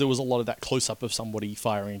 because there was a lot of that close up of somebody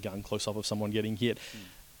firing a gun, close up of someone getting hit,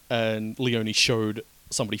 and Leone showed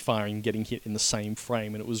somebody firing and getting hit in the same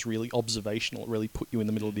frame, and it was really observational. It really put you in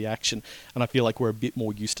the middle of the action, and I feel like we're a bit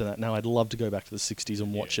more used to that now. I'd love to go back to the 60s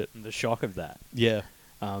and watch it. The shock of that. Yeah.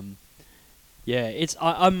 I'm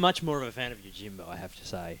much more of a fan of Yojimbo, I have to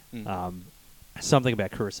say. Something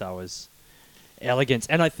about Kurosawa's elegance,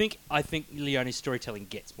 and I think Leone's storytelling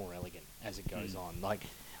gets more elegant as it goes on. Like,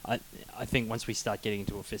 I think once we start getting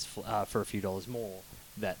into a fist for a few dollars more,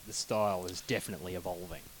 that the style is definitely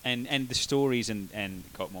evolving. And the stories and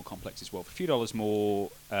got more complex as well. For a few dollars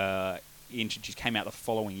more, came out the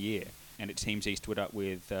following year, and it teams Eastwood up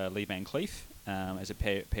with Lee Van Cleef as a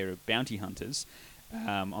pair of bounty hunters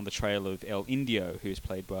on the trail of El Indio, who's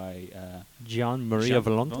played by Gian Maria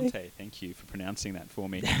Volonte. Thank you for pronouncing that for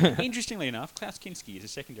me. Interestingly enough, Klaus Kinski is a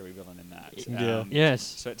secondary villain in that. Yes.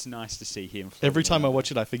 So it's nice to see him. Every time I watch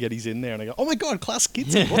it, I forget he's in there, and I go, "Oh my God, Klaus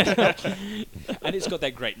Kinski!" What the hell? And it's got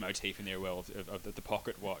that great motif in there, of the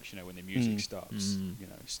pocket watch. When the music stops,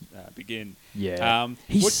 begin. Yeah.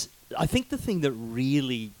 I think the thing that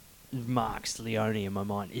really marks Leone in my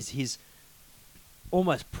mind is his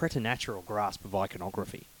almost preternatural grasp of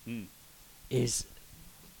iconography. Is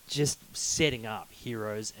just setting up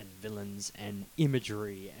heroes and villains and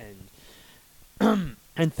imagery and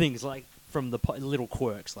and things like from the little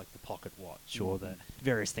quirks like the pocket watch or the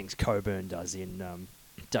various things Coburn does in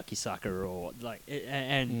Ducky Sucker or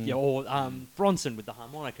Bronson with the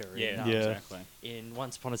harmonica. Exactly. In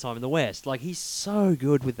Once Upon a Time in the West, like he's so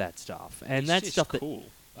good with that stuff, and that's stuff cool.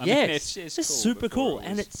 It's cool super cool,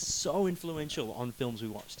 and it's so influential on films we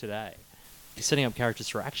watch today. He's setting up characters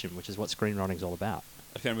for action, which is what screenwriting's all about.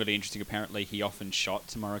 I found really interesting. Apparently, he often shot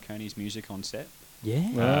to Morricone's music on set.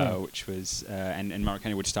 Yeah, which was and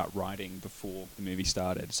Morricone would start writing before the movie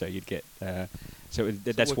started, so you'd get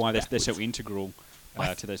that's why they're so integral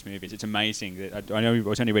to those movies. It's amazing that I know I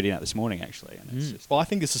was only reading that this morning actually. And it's just I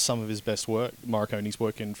think this is some of his best work. Morricone's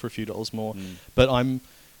work in For a Few Dollars More, but I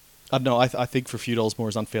don't know. I think For a Few Dollars More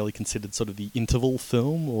is unfairly considered sort of the interval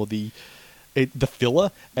film or the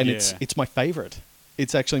filler, and it's my favorite.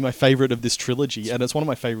 It's actually my favorite of this trilogy, and it's one of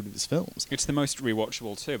my favorite of his films. It's the most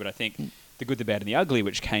rewatchable too, but I think The Good, the Bad, and the Ugly,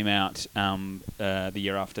 which came out the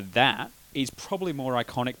year after that, is probably more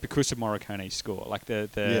iconic because of Morricone's score. Like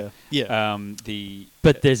But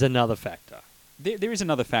there's another factor. There is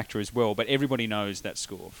another factor as well, but everybody knows that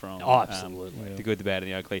score from absolutely. The Good, the Bad,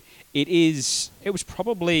 and the Ugly. It was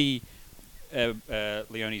probably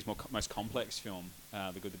Leone's most complex film,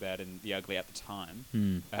 The Good, the Bad, and the Ugly at the time,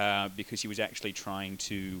 because he was actually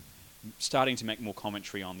starting to make more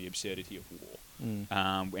commentary on the absurdity of war.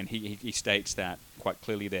 And he states that quite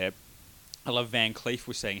clearly there. I love Van Cleef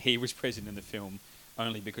was saying he was present in the film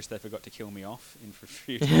only because they forgot to kill me off in For a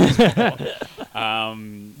Few Dollars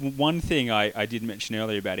More. One thing I did mention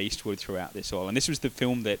earlier about Eastwood throughout this all, and this was the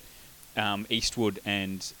film that Eastwood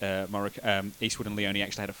and Leone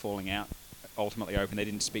actually had a falling out ultimately over, and they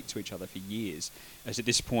didn't speak to each other for years. As at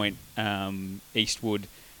this point, Eastwood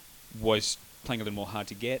was playing a little more hard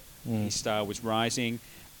to get. His star was rising.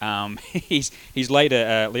 He's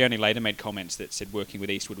later Leone later made comments that said working with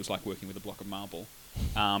Eastwood was like working with a block of marble.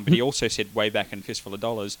 But he also said way back in Fistful of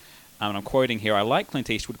Dollars, and I'm quoting here, "I like Clint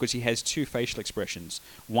Eastwood because he has two facial expressions,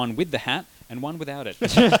 one with the hat and one without it."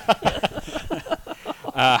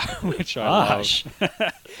 Which I love.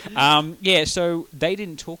 So they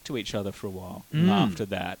didn't talk to each other for a while after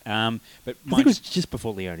that. But I think it was just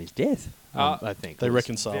before Leone's death. I think they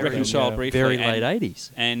reconciled. Reconciled briefly. Very late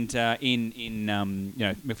 80s. And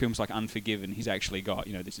in films like Unforgiven, he's actually got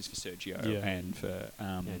this is for Sergio and for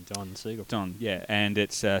Don Siegel. Don, and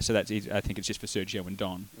it's so that's I think it's just for Sergio and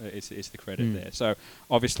Don. Is the credit there? So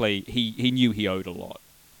obviously he knew he owed a lot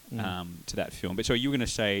to that film. But so you were going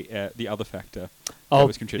to say the other factor that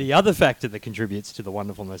was contributing. The other factor that contributes to the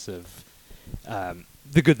wonderfulness of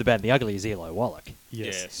The Good, the Bad, and the Ugly is Eli Wallach.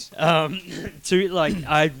 Yes. I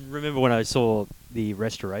remember when I saw the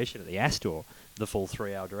restoration at the Astor, the full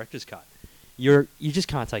 3-hour director's cut, you just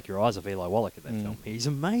can't take your eyes off Eli Wallach at that film. He's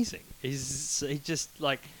amazing. He's just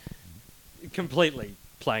like completely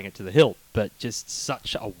playing it to the hilt, but just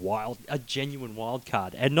such a genuine wild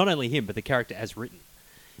card. And not only him, but the character as written.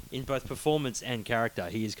 In both performance and character,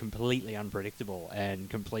 he is completely unpredictable and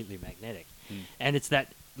completely magnetic. And it's that,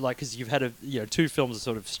 like, because you've had 2 films of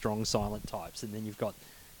sort of strong silent types, and then you've got,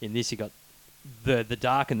 in this, you've got the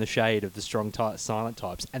dark and the shade of the strong silent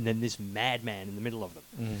types, and then this madman in the middle of them.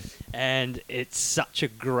 And it's such a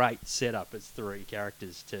great setup as 3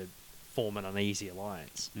 characters to form an uneasy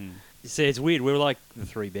alliance. You see, it's weird. We're like the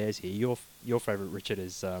 3 bears here. Your favourite, Richard,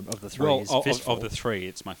 is of the 3 is Fistful. Of the 3,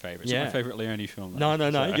 it's my favourite. It's Yeah. my favourite Leone film. Though,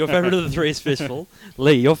 No. so. Your favourite of the 3 is Fistful.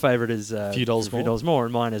 Lee, your favourite is Few Dollars More,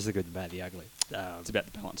 and mine is The Good, the Bad, the Ugly. It's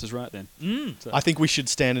about the balances, right then. So. I think we should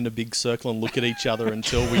stand in a big circle and look at each other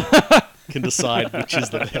until we can decide which is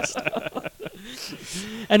the best.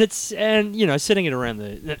 And setting it around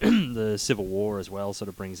the Civil War as well sort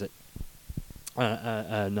of brings it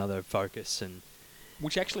another focus, and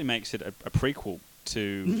which actually makes it a prequel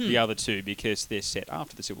to the other 2 because they're set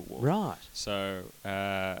after the Civil War. Right. So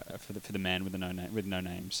for the man with no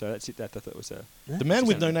name. So that's it. That I thought was The man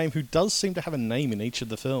with no name, who does seem to have a name in each of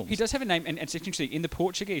the films. He does have a name, and it's interesting. In the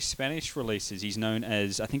Portuguese Spanish releases, he's known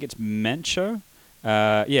as, I think it's Manco.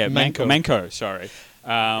 Manco. Sorry,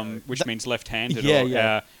 which means left-handed.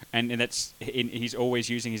 Yeah. And that's he's always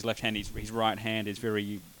using his left hand. His right hand is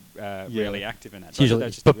very rarely active in that. So usually,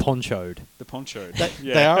 that's just but ponchoed. The poncho.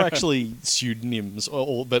 They are actually pseudonyms,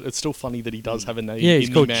 but it's still funny that he does have a name. Yeah, he's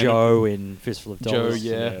in called the Man Joe in Fistful of Joe, Dollars.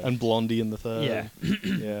 and Blondie in the third. Yeah.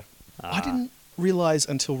 Yeah. I didn't realise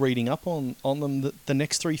until reading up on them that the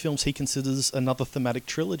next 3 films he considers another thematic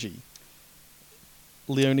trilogy.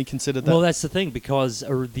 Leone considered that. Well, that's the thing, because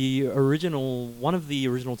one of the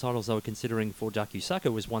original titles they were considering for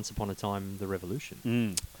Dakyusaka was Once Upon a Time: The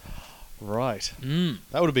Revolution. Right.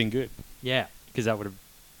 That would have been good. Yeah, because that would have.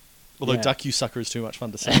 Although Yeah. Dakyusaka is too much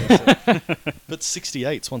fun to say. But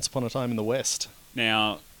 68's Once Upon a Time in the West.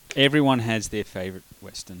 Now, everyone has their favourite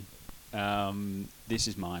Western. This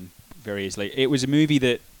is mine, very easily. It was a movie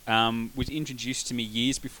that was introduced to me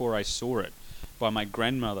years before I saw it by my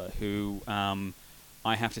grandmother, who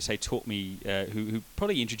I have to say taught me, who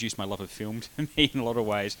probably introduced my love of film to me in a lot of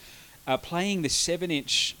ways. Playing the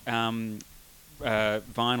 7-inch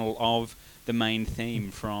vinyl of the main theme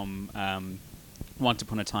from Once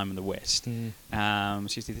Upon a Time in the West. She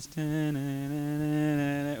used to do this,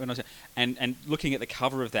 and looking at the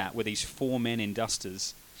cover of that with these 4 men in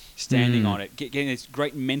dusters standing on it, getting this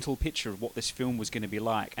great mental picture of what this film was going to be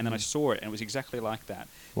like. And then I saw it, and it was exactly like that.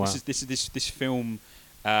 Wow. This film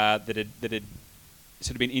that had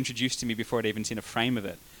sort of been introduced to me before I'd even seen a frame of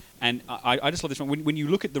it. And I just love this one. When you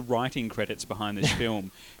look at the writing credits behind this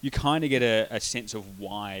film, you kind of get a sense of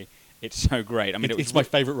why it's so great. I mean, It's my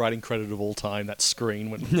favourite writing credit of all time, that screen.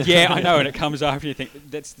 When yeah, I know, and it comes after you think,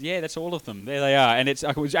 that's all of them. There they are. And it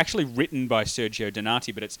was actually written by Sergio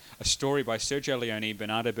Donati, but it's a story by Sergio Leone,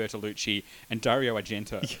 Bernardo Bertolucci, and Dario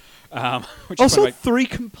Argento. Which is Also, one of 3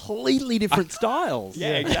 completely different styles.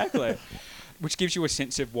 yeah, exactly. Which gives you a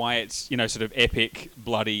sense of why it's, sort of epic,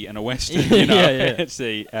 bloody, and a western. Yeah. It's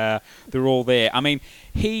they're all there. I mean,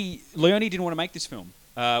 Leone didn't want to make this film,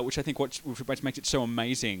 which I think which makes it so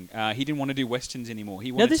amazing. He didn't want to do westerns anymore.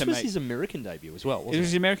 He wanted Now, this to was make his American debut as well, it wasn't was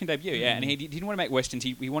his American debut, yeah, and he didn't want to make westerns.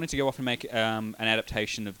 He wanted to go off and make an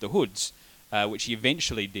adaptation of The Hoods, which he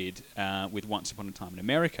eventually did with Once Upon a Time in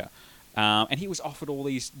America. And he was offered all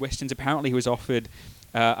these westerns. Apparently, he was offered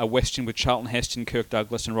a western with Charlton Heston, Kirk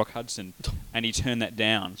Douglas, and Rock Hudson, and he turned that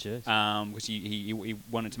down because he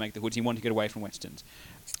wanted to make The Hoods. He wanted to get away from westerns.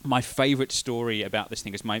 My favourite story about this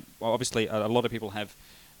thing is obviously a lot of people have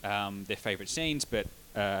their favourite scenes, but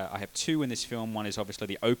I have 2 in this film. One is obviously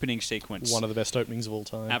the opening sequence. one of the best openings of all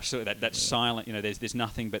time. Absolutely, that's silent. There's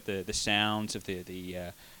nothing but the sounds of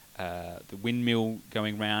the windmill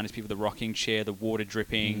going round, as people, the rocking chair, the water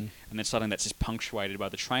dripping, and then suddenly that's just punctuated by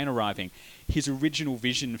the train arriving. His original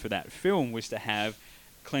vision for that film was to have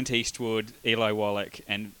Clint Eastwood, Eli Wallach,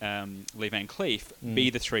 and Lee Van Cleef be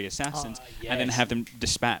the 3 assassins, and then have them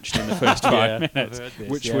dispatched in the first 5 minutes,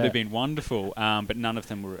 which would have been wonderful. But none of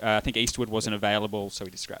them were. I think Eastwood wasn't available, so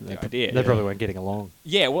he just scrapped the idea. They probably weren't getting along.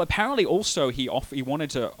 Yeah, well, apparently also he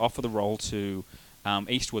wanted to offer the role to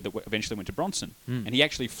Eastwood that eventually went to Bronson, and he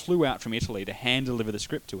actually flew out from Italy to hand deliver the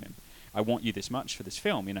script to him. I want you this much for this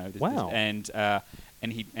film, Wow. And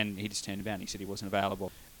he just turned it down. He said he wasn't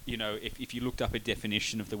available. If you looked up a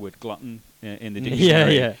definition of the word glutton in the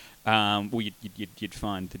dictionary, well, you'd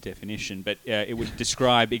find the definition, but it would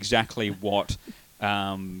describe exactly what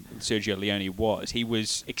Sergio Leone was. He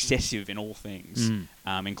was excessive in all things,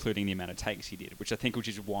 including the amount of takes he did, which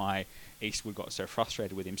is why Eastwood got so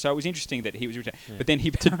frustrated with him. So it was interesting that he was retained. Yeah. But then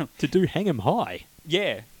he... to do Hang 'Em High.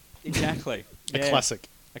 Yeah, exactly. A classic.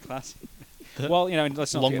 A classic. Well,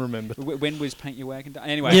 let's not Long forget, remembered. When was Paint Your Wagon done?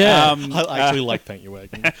 Anyway, Yeah. I actually like Paint Your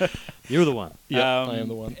Wagon. You're the one. Yeah, I am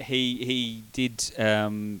the one. He did, but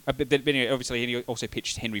anyway, obviously he also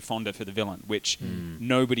pitched Henry Fonda for the villain, which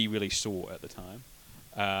nobody really saw at the time.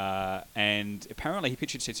 And apparently he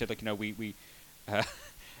pitched it and said, like,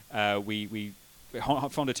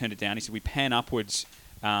 Fonda turned it down. He said, we pan upwards.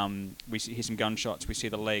 We hear some gunshots. We see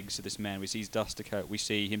the legs of this man. We see his duster coat. We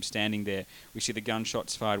see him standing there. We see the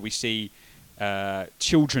gunshots fired. We see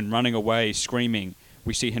children running away, screaming.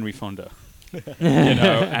 We see Henry Fonda.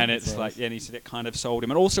 And it's like, and he said it kind of sold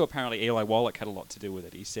him. And also apparently Eli Wallach had a lot to do with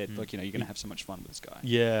it. He said, look, you're going to have so much fun with this guy.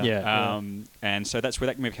 Yeah. And so that's where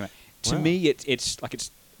that movie came out. To Wow. me,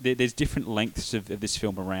 there's different lengths of this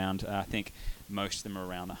film around. I think most of them are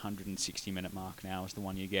around the 160-minute mark now is the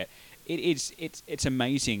one you get. It's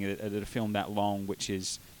amazing that a film that long, which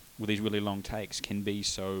is with these really long takes, can be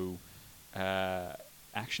so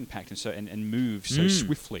action-packed and move so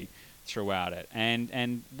swiftly throughout it.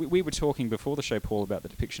 And we were talking before the show, Paul, about the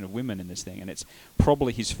depiction of women in this thing, and it's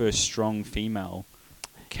probably his first strong female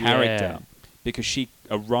character because she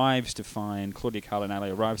arrives to find, Claudia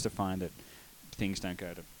Cardinale arrives to find that things don't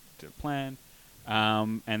go to plan,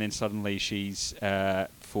 and then suddenly she's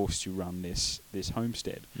forced to run this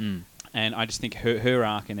homestead. And I just think her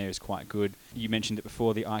arc in there is quite good. You mentioned it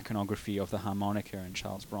before, the iconography of the harmonica and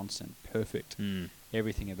Charles Bronson, perfect.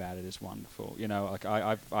 Everything about it is wonderful.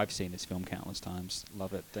 I've seen this film countless times,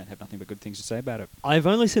 love it, don't have nothing but good things to say about it. I've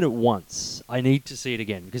only seen it once. I need to see it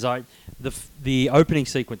again because the opening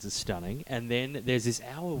sequence is stunning, and then there's this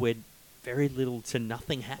hour where very little to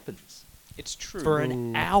nothing happens. It's true. For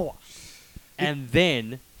an hour. And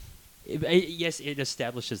then, yes, it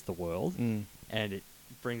establishes the world, and it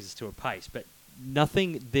brings us to a pace, but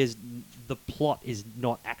the plot is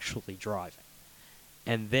not actually driving.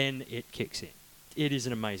 And then it kicks in. It is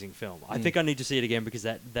an amazing film. I think I need to see it again because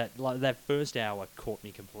that first hour caught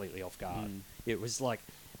me completely off guard. It was like,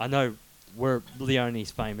 I know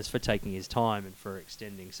Leone's famous for taking his time and for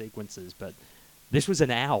extending sequences, but this was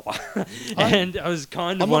an hour, and I was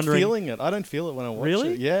kind of wondering. I'm not feeling it. I don't feel it when I watch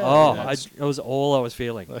really? it. Yeah. Oh, yeah. it was all I was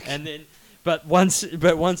feeling. Okay. And then, but once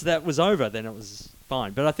that was over, then it was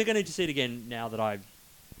fine. But I think I need to see it again now that I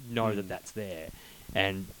know that that's there,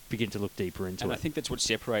 and begin to look deeper into and it. I think that's what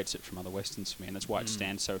separates it from other westerns for me, and that's why it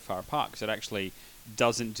stands so far apart, because it actually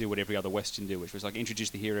doesn't do what every other western do, which was like introduce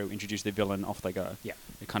the hero, introduce the villain, off they go. Yeah.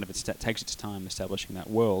 It kind of takes its time establishing that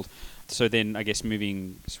world. So then, I guess,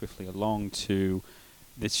 moving swiftly along to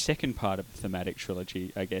the second part of the thematic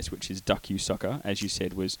trilogy, I guess, which is Duck You Sucker, as you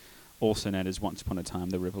said, was also known as Once Upon a Time,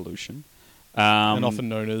 The Revolution. And often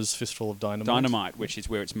known as Fistful of Dynamite. Dynamite, which is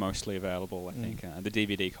where it's mostly available, I think. The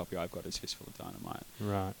DVD copy I've got is Fistful of Dynamite.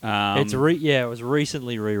 Right. It was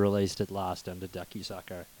recently re-released at last under Duck You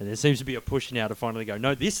Sucker, and there seems to be a push now to finally go,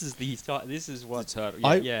 no, this is what...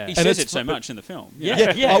 Yeah. He says it so much in the film.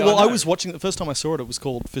 Yeah. Well, I was watching it the first time I saw it. It was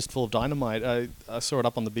called Fistful of Dynamite. I saw it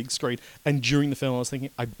up on the big screen, and during the film, I was thinking,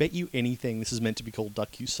 I bet you anything this is meant to be called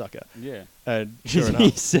Duck You Sucker. Yeah. And sure he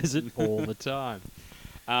enough, says it all the time.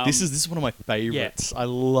 this is one of my favorites. I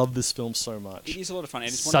love this film so much. It is a lot of fun.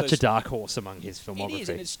 And it's one Such of those, a dark horse among his filmography. It is,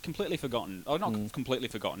 and it's completely forgotten. Oh, not completely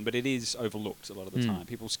forgotten, but it is overlooked a lot of the time.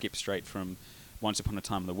 People skip straight from Once Upon a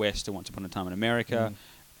Time in the West to Once Upon a Time in America.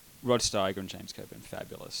 Rod Steiger and James Coburn,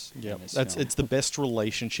 fabulous. Yeah, in this film. it's the best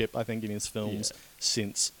relationship I think in his films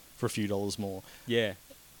since For a Few Dollars More. Yeah.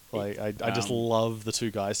 Like I just love the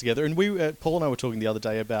two guys together. And we Paul and I were talking the other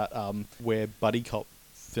day about where buddy cop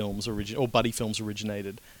films buddy films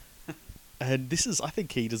originated. And I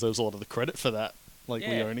think he deserves a lot of the credit for that. Like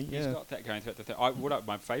Leone. He's got that going throughout the thing.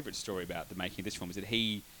 My favourite story about the making of this film is that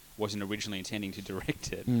he wasn't originally intending to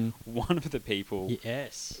direct it. One of the people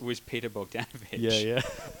was Peter Bogdanovich. Yeah.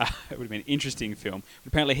 It would have been an interesting film.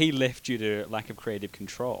 But apparently he left due to lack of creative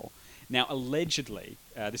control. Now, allegedly,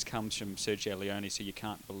 this comes from Sergio Leone, so you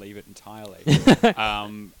can't believe it entirely.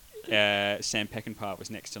 Sam Peckinpah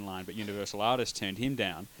was next in line, but Universal Artists turned him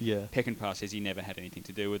down. Yeah. Peckinpah says he never had anything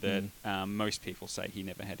to do with it. Most people say he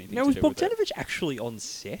never had anything Now, to was do with it. Bogdanovich actually on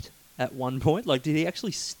set at one point? Like, did he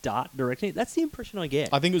actually start directing it? That's the impression I get.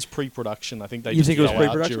 I think it was pre-production. I think they You just think it was fell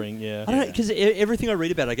out pre-production? during, I don't know, because everything I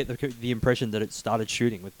read about it, I get the impression that it started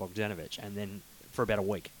shooting with Bogdanovich, and then for about a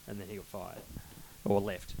week, and then he got fired. or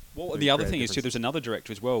left. Well, With the other creative thing is, too, there's differences. another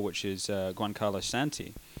director as well, which is Giancarlo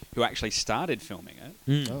Santi, who actually started filming it.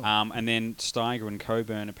 Mm. Oh. And then Steiger and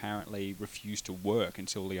Coburn apparently refused to work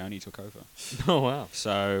until Leone took over. Oh wow.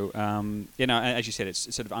 So, as you said,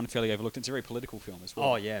 it's sort of unfairly overlooked. It's a very political film as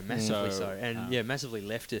well. Oh yeah, massively so, So, and massively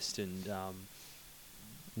leftist and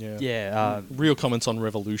Yeah. Real comments on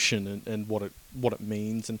revolution and what it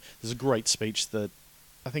means. And there's a great speech that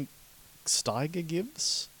I think Steiger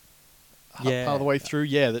gives Yeah. part of the way through.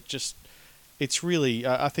 Yeah, that just it's really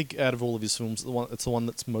I think out of all of his films, it's the one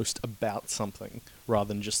that's most about something rather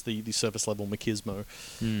than just the surface level machismo.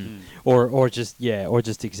 or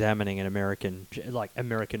just examining an American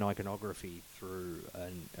iconography through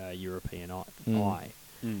a European eye.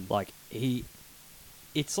 Mm. Like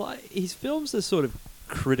it's like his films are sort of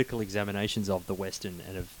critical examinations of the Western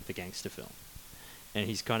and of the gangster film, and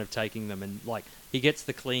he's kind of taking them and like he gets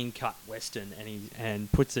the clean cut Western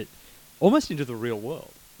and puts it almost into the real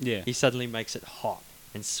world. Yeah. He suddenly makes it hot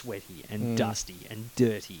and sweaty and dusty and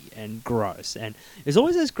dirty and gross. And there's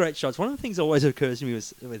always those great shots. One of the things that always occurs to me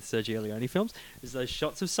with Sergio Leone films is those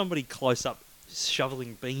shots of somebody close up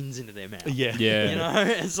shoveling beans into their mouth. Yeah. Yeah. You know,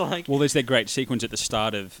 it's like... Well, there's that great sequence at the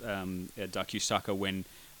start of Dakyusaka when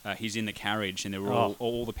he's in the carriage and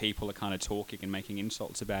all the people are kind of talking and making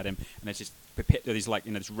insults about him, and there's just these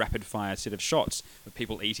this rapid fire set of shots of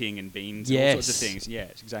people eating and beans and all sorts of things. Yeah,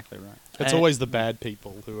 it's exactly right. It's always the bad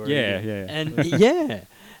people who are eating. And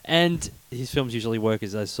and his films usually work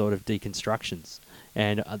as those sort of deconstructions,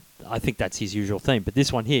 and I think that's his usual theme. But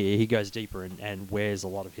this one here, he goes deeper and wears a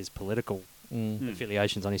lot of his political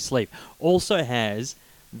affiliations on his sleeve. Also has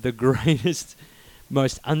the greatest,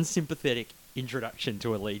 most unsympathetic introduction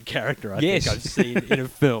to a lead character I think I've seen in a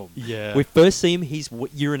film. Yeah. We first see him, he's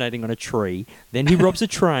urinating on a tree, then he robs a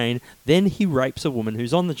train, then he rapes a woman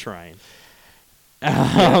who's on the train.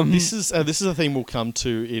 This is a theme we'll come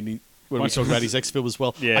to when we talk about his X film as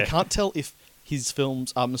well. Yeah. I can't tell if his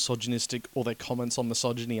films are misogynistic or their comments on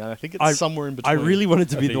misogyny. I think it's somewhere in between. I really wanted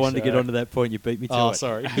to I be the think one to get so. onto that point. You beat me to it. Oh,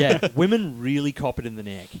 sorry. Yeah, women really cop it in the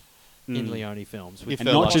neck in Mm. Leone films. If And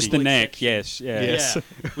they're not lucky. just the neck, exception- yes. Yeah. Yes. Yeah,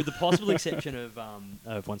 with the possible exception of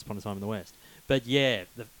Once Upon a Time in the West. But yeah,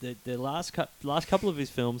 the last couple of his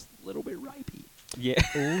films, a little bit rapey. Yeah.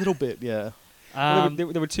 A little bit, yeah. Well, there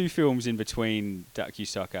were two films in between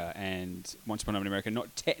Dakyusaka and Once Upon a Time in America,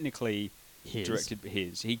 not technically His. directed by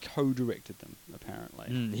his. He co-directed them, apparently.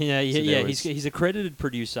 Yeah, So there he's a credited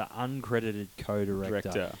producer, uncredited co-director.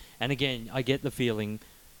 Director. And again, I get the feeling,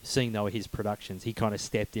 seeing they were his productions, he kind of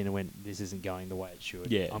stepped in and went, "This isn't going the way it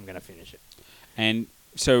should. Yeah. I'm going to finish it." And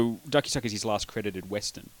so Dakyusaka is his last credited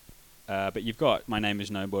Western. But you've got My Name Is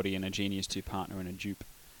Nobody and A Genius, Two Partner and a Dupe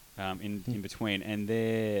in between. And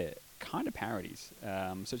they're kind of parodies.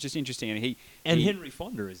 So it's just interesting. And Henry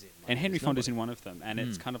Fonda is in. And Henry Fonda's in one. one of them. And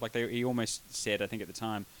it's kind of like he almost said, I think at the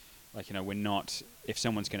time, like, we're not, if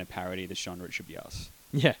someone's going to parody the genre, it should be us.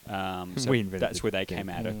 Yeah. So We invented that's the where they thing. came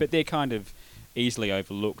out of. But they're kind of easily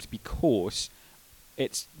overlooked because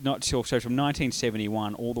it's not till, so from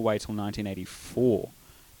 1971 all the way till 1984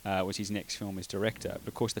 was his next film as director. But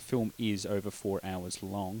of course, the film is over 4 hours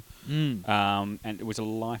long. And it was a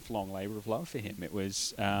lifelong labour of love for him. It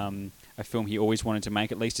was a film he always wanted to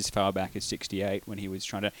make, at least as far back as 1968, when he was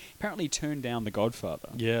trying to apparently turn down The Godfather.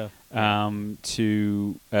 Yeah.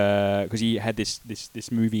 Because he had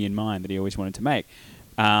this movie in mind that he always wanted to make.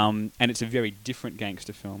 And it's a very different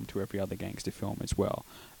gangster film to every other gangster film as well.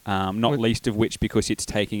 Not least of which because it's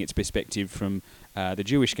taking its perspective from the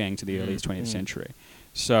Jewish gang to the early 20th century.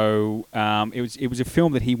 So it was a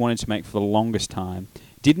film that he wanted to make for the longest time.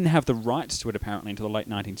 Didn't have the rights to it apparently until the late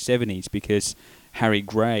 1970s because Harry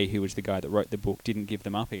Gray, who was the guy that wrote the book, didn't give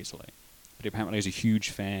them up easily. But apparently he was a huge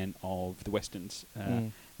fan of the westerns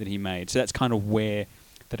that he made. So that's kind of where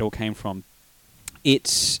that all came from.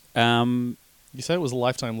 It's... You say it was a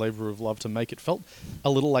lifetime labour of love to make. It felt a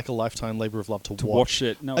little like a lifetime labour of love to watch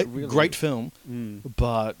it. No, A it really great is. film,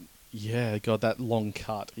 but yeah, God, that long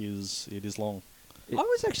cut is long. I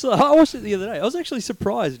watched it the other day. I was actually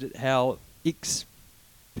surprised at how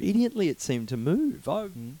expediently it seemed to move. I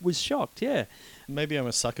was shocked, yeah. Maybe I'm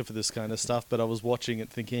a sucker for this kind of stuff, but I was watching it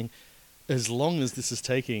thinking, as long as this is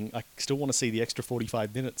taking, I still want to see the extra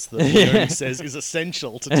 45 minutes that Leone says is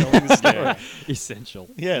essential to telling the story. Essential.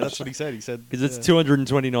 Yeah, that's what he said. He said Because it's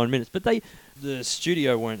 229 minutes. But the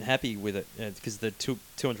studio weren't happy with it because the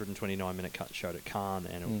 229-minute cut showed at Cannes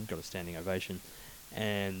and it got a standing ovation.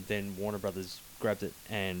 And then Warner Brothers grabbed it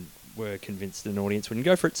and were convinced an audience wouldn't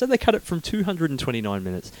go for it. So they cut it from 229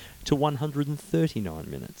 minutes to 139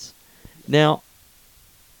 minutes. Now,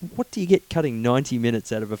 what do you get cutting 90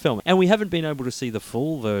 minutes out of a film? And we haven't been able to see the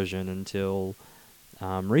full version until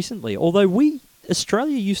recently. Although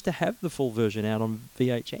Australia used to have the full version out on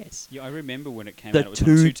VHS. Yeah, I remember when it came The out. It was on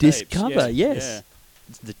two two-disc tapes. cover, Yeah, yes.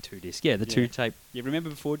 The 2 disc, the 2-tape. You remember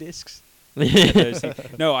before discs? Yeah. Those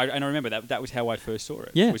things. No, I remember that. That was how I first saw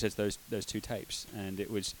it. Yeah. Was as those 2 tapes, and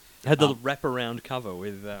it was Had the wraparound cover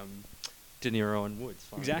with De Niro and Woods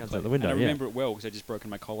firing guns exactly out the window. And I yeah. remember it well because I just broken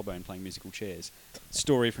my collarbone playing musical chairs.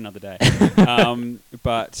 Story for another day.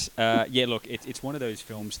 But look, it's one of those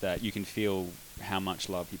films that you can feel how much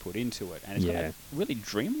love he put into it, and it's got a really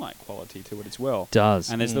dreamlike quality to it as well.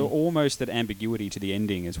 Does. And there's almost that ambiguity to the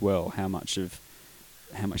ending as well. How much is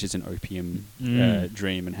an opium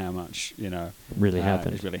dream, and how much really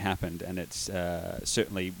happened. has really happened, and it's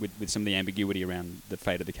certainly with some of the ambiguity around the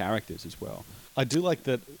fate of the characters as well. I do like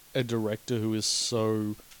that a director who is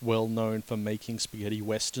so well known for making spaghetti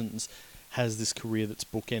westerns has this career that's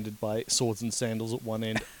bookended by Swords and Sandals at one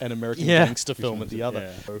end and American Gangster film at the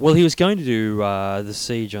other. Yeah. Well, he was going to do the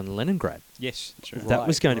siege on Leningrad. Yes, true. That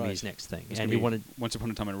was going to be right. his next thing, It's and gonna he be wanted. Once Upon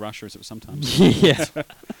a Time in Russia, as it was sometimes. Yeah.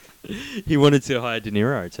 He wanted to hire De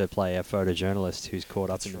Niro to play a photojournalist who's caught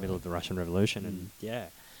up in the middle of the Russian Revolution, and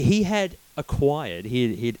he had acquired,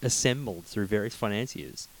 he'd assembled through various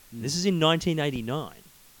financiers. This is in 1989,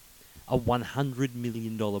 a $100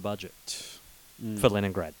 million budget for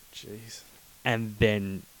Leningrad, Jeez. and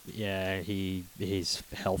then his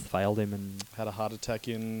health failed him in Had a heart attack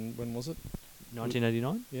in, when was it?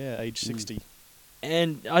 1989. Yeah, age 60.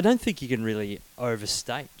 And I don't think you can really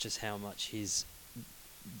overstate just how much his,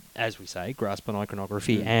 as we say, grasp on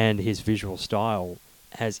iconography and his visual style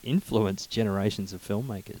has influenced generations of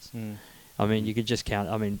filmmakers. I mean, you could just count.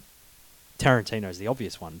 I mean, Tarantino's the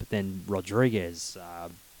obvious one, but then Rodriguez,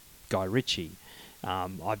 Guy Ritchie.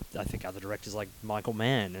 I think other directors like Michael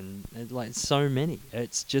Mann and like so many.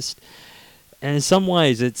 It's just, and in some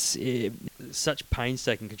ways, it's such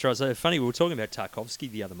painstaking control. So funny, we were talking about Tarkovsky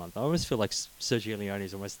the other month. I always feel like Sergio Leone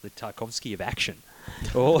is almost the Tarkovsky of action,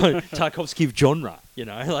 or Tarkovsky of genre.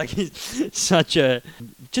 Like he's such a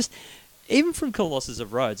just. Even from Colossus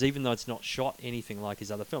of Rhodes, even though it's not shot anything like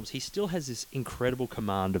his other films, he still has this incredible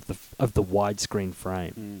command of the widescreen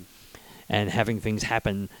frame, and having things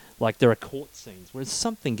happen. Like there are court scenes where there's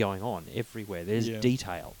something going on everywhere. There's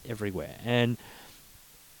detail everywhere, and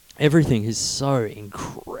everything is so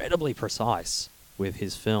incredibly precise with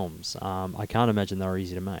his films. I can't imagine they were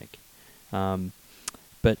easy to make.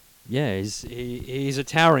 But yeah, he's a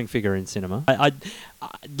towering figure in cinema. I'd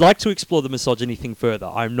like to explore the misogyny thing further.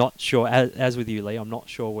 I'm not sure, as with you, Lee, I'm not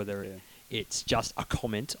sure whether it's just a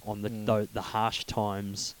comment on the harsh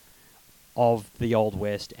times of the Old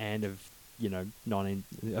West and of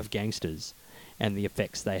of gangsters and the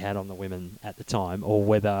effects they had on the women at the time, or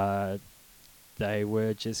whether they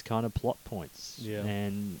were just kind of plot points. Yeah.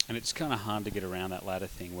 And it's kind of hard to get around that latter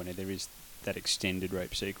thing when there is that extended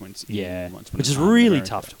rape sequence. Which is really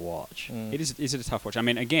tough to watch. Is it a tough watch? I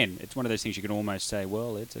mean, again, it's one of those things you can almost say,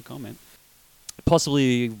 well, it's a comment.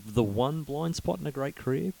 Possibly the one blind spot in a great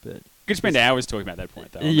career, but You could spend hours talking about that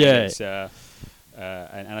point, though.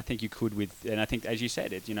 And I think you could and I think, as you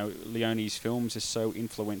said, Leone's films are so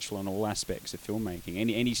influential on all aspects of filmmaking.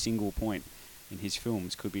 Any single point in his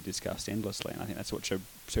films could be discussed endlessly, and I think that's what's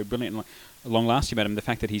so brilliant and long-lasting about him. The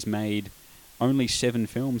fact that he's made only 7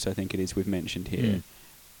 films, I think it is, we've mentioned here.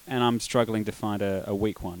 And I'm struggling to find a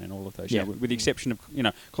weak one in all of those. With the exception of,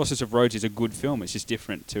 Colossus of Rhodes is a good film. It's just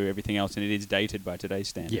different to everything else, and it is dated by today's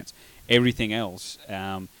standards. Everything else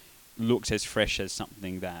looks as fresh as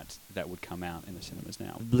something that would come out in the cinemas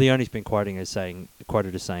now. Leone's been quoted as saying,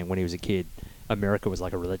 when he was a kid, America was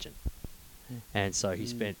like a religion. And so he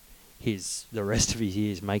spent the rest of his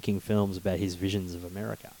years making films about his visions of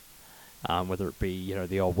America. Whether it be,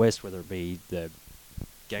 the Old West, whether it be the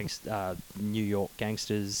New York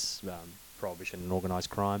gangsters, prohibition and organized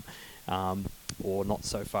crime, or not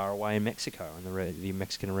so far away in Mexico and the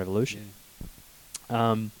Mexican Revolution.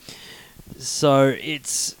 So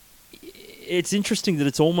it's interesting that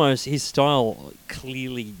it's almost his style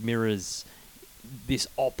clearly mirrors this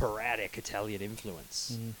operatic Italian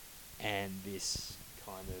influence and this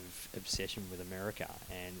kind of obsession with America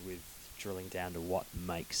and with drilling down to what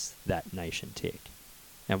makes that nation tick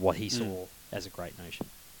and what he saw as a great nation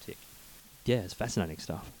tick. Yeah, it's fascinating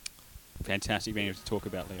stuff. Fantastic being able to talk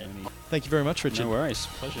about Leone. Thank you very much, Richard. No worries.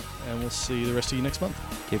 Pleasure. And we'll see the rest of you next month.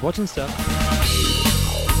 Keep watching stuff.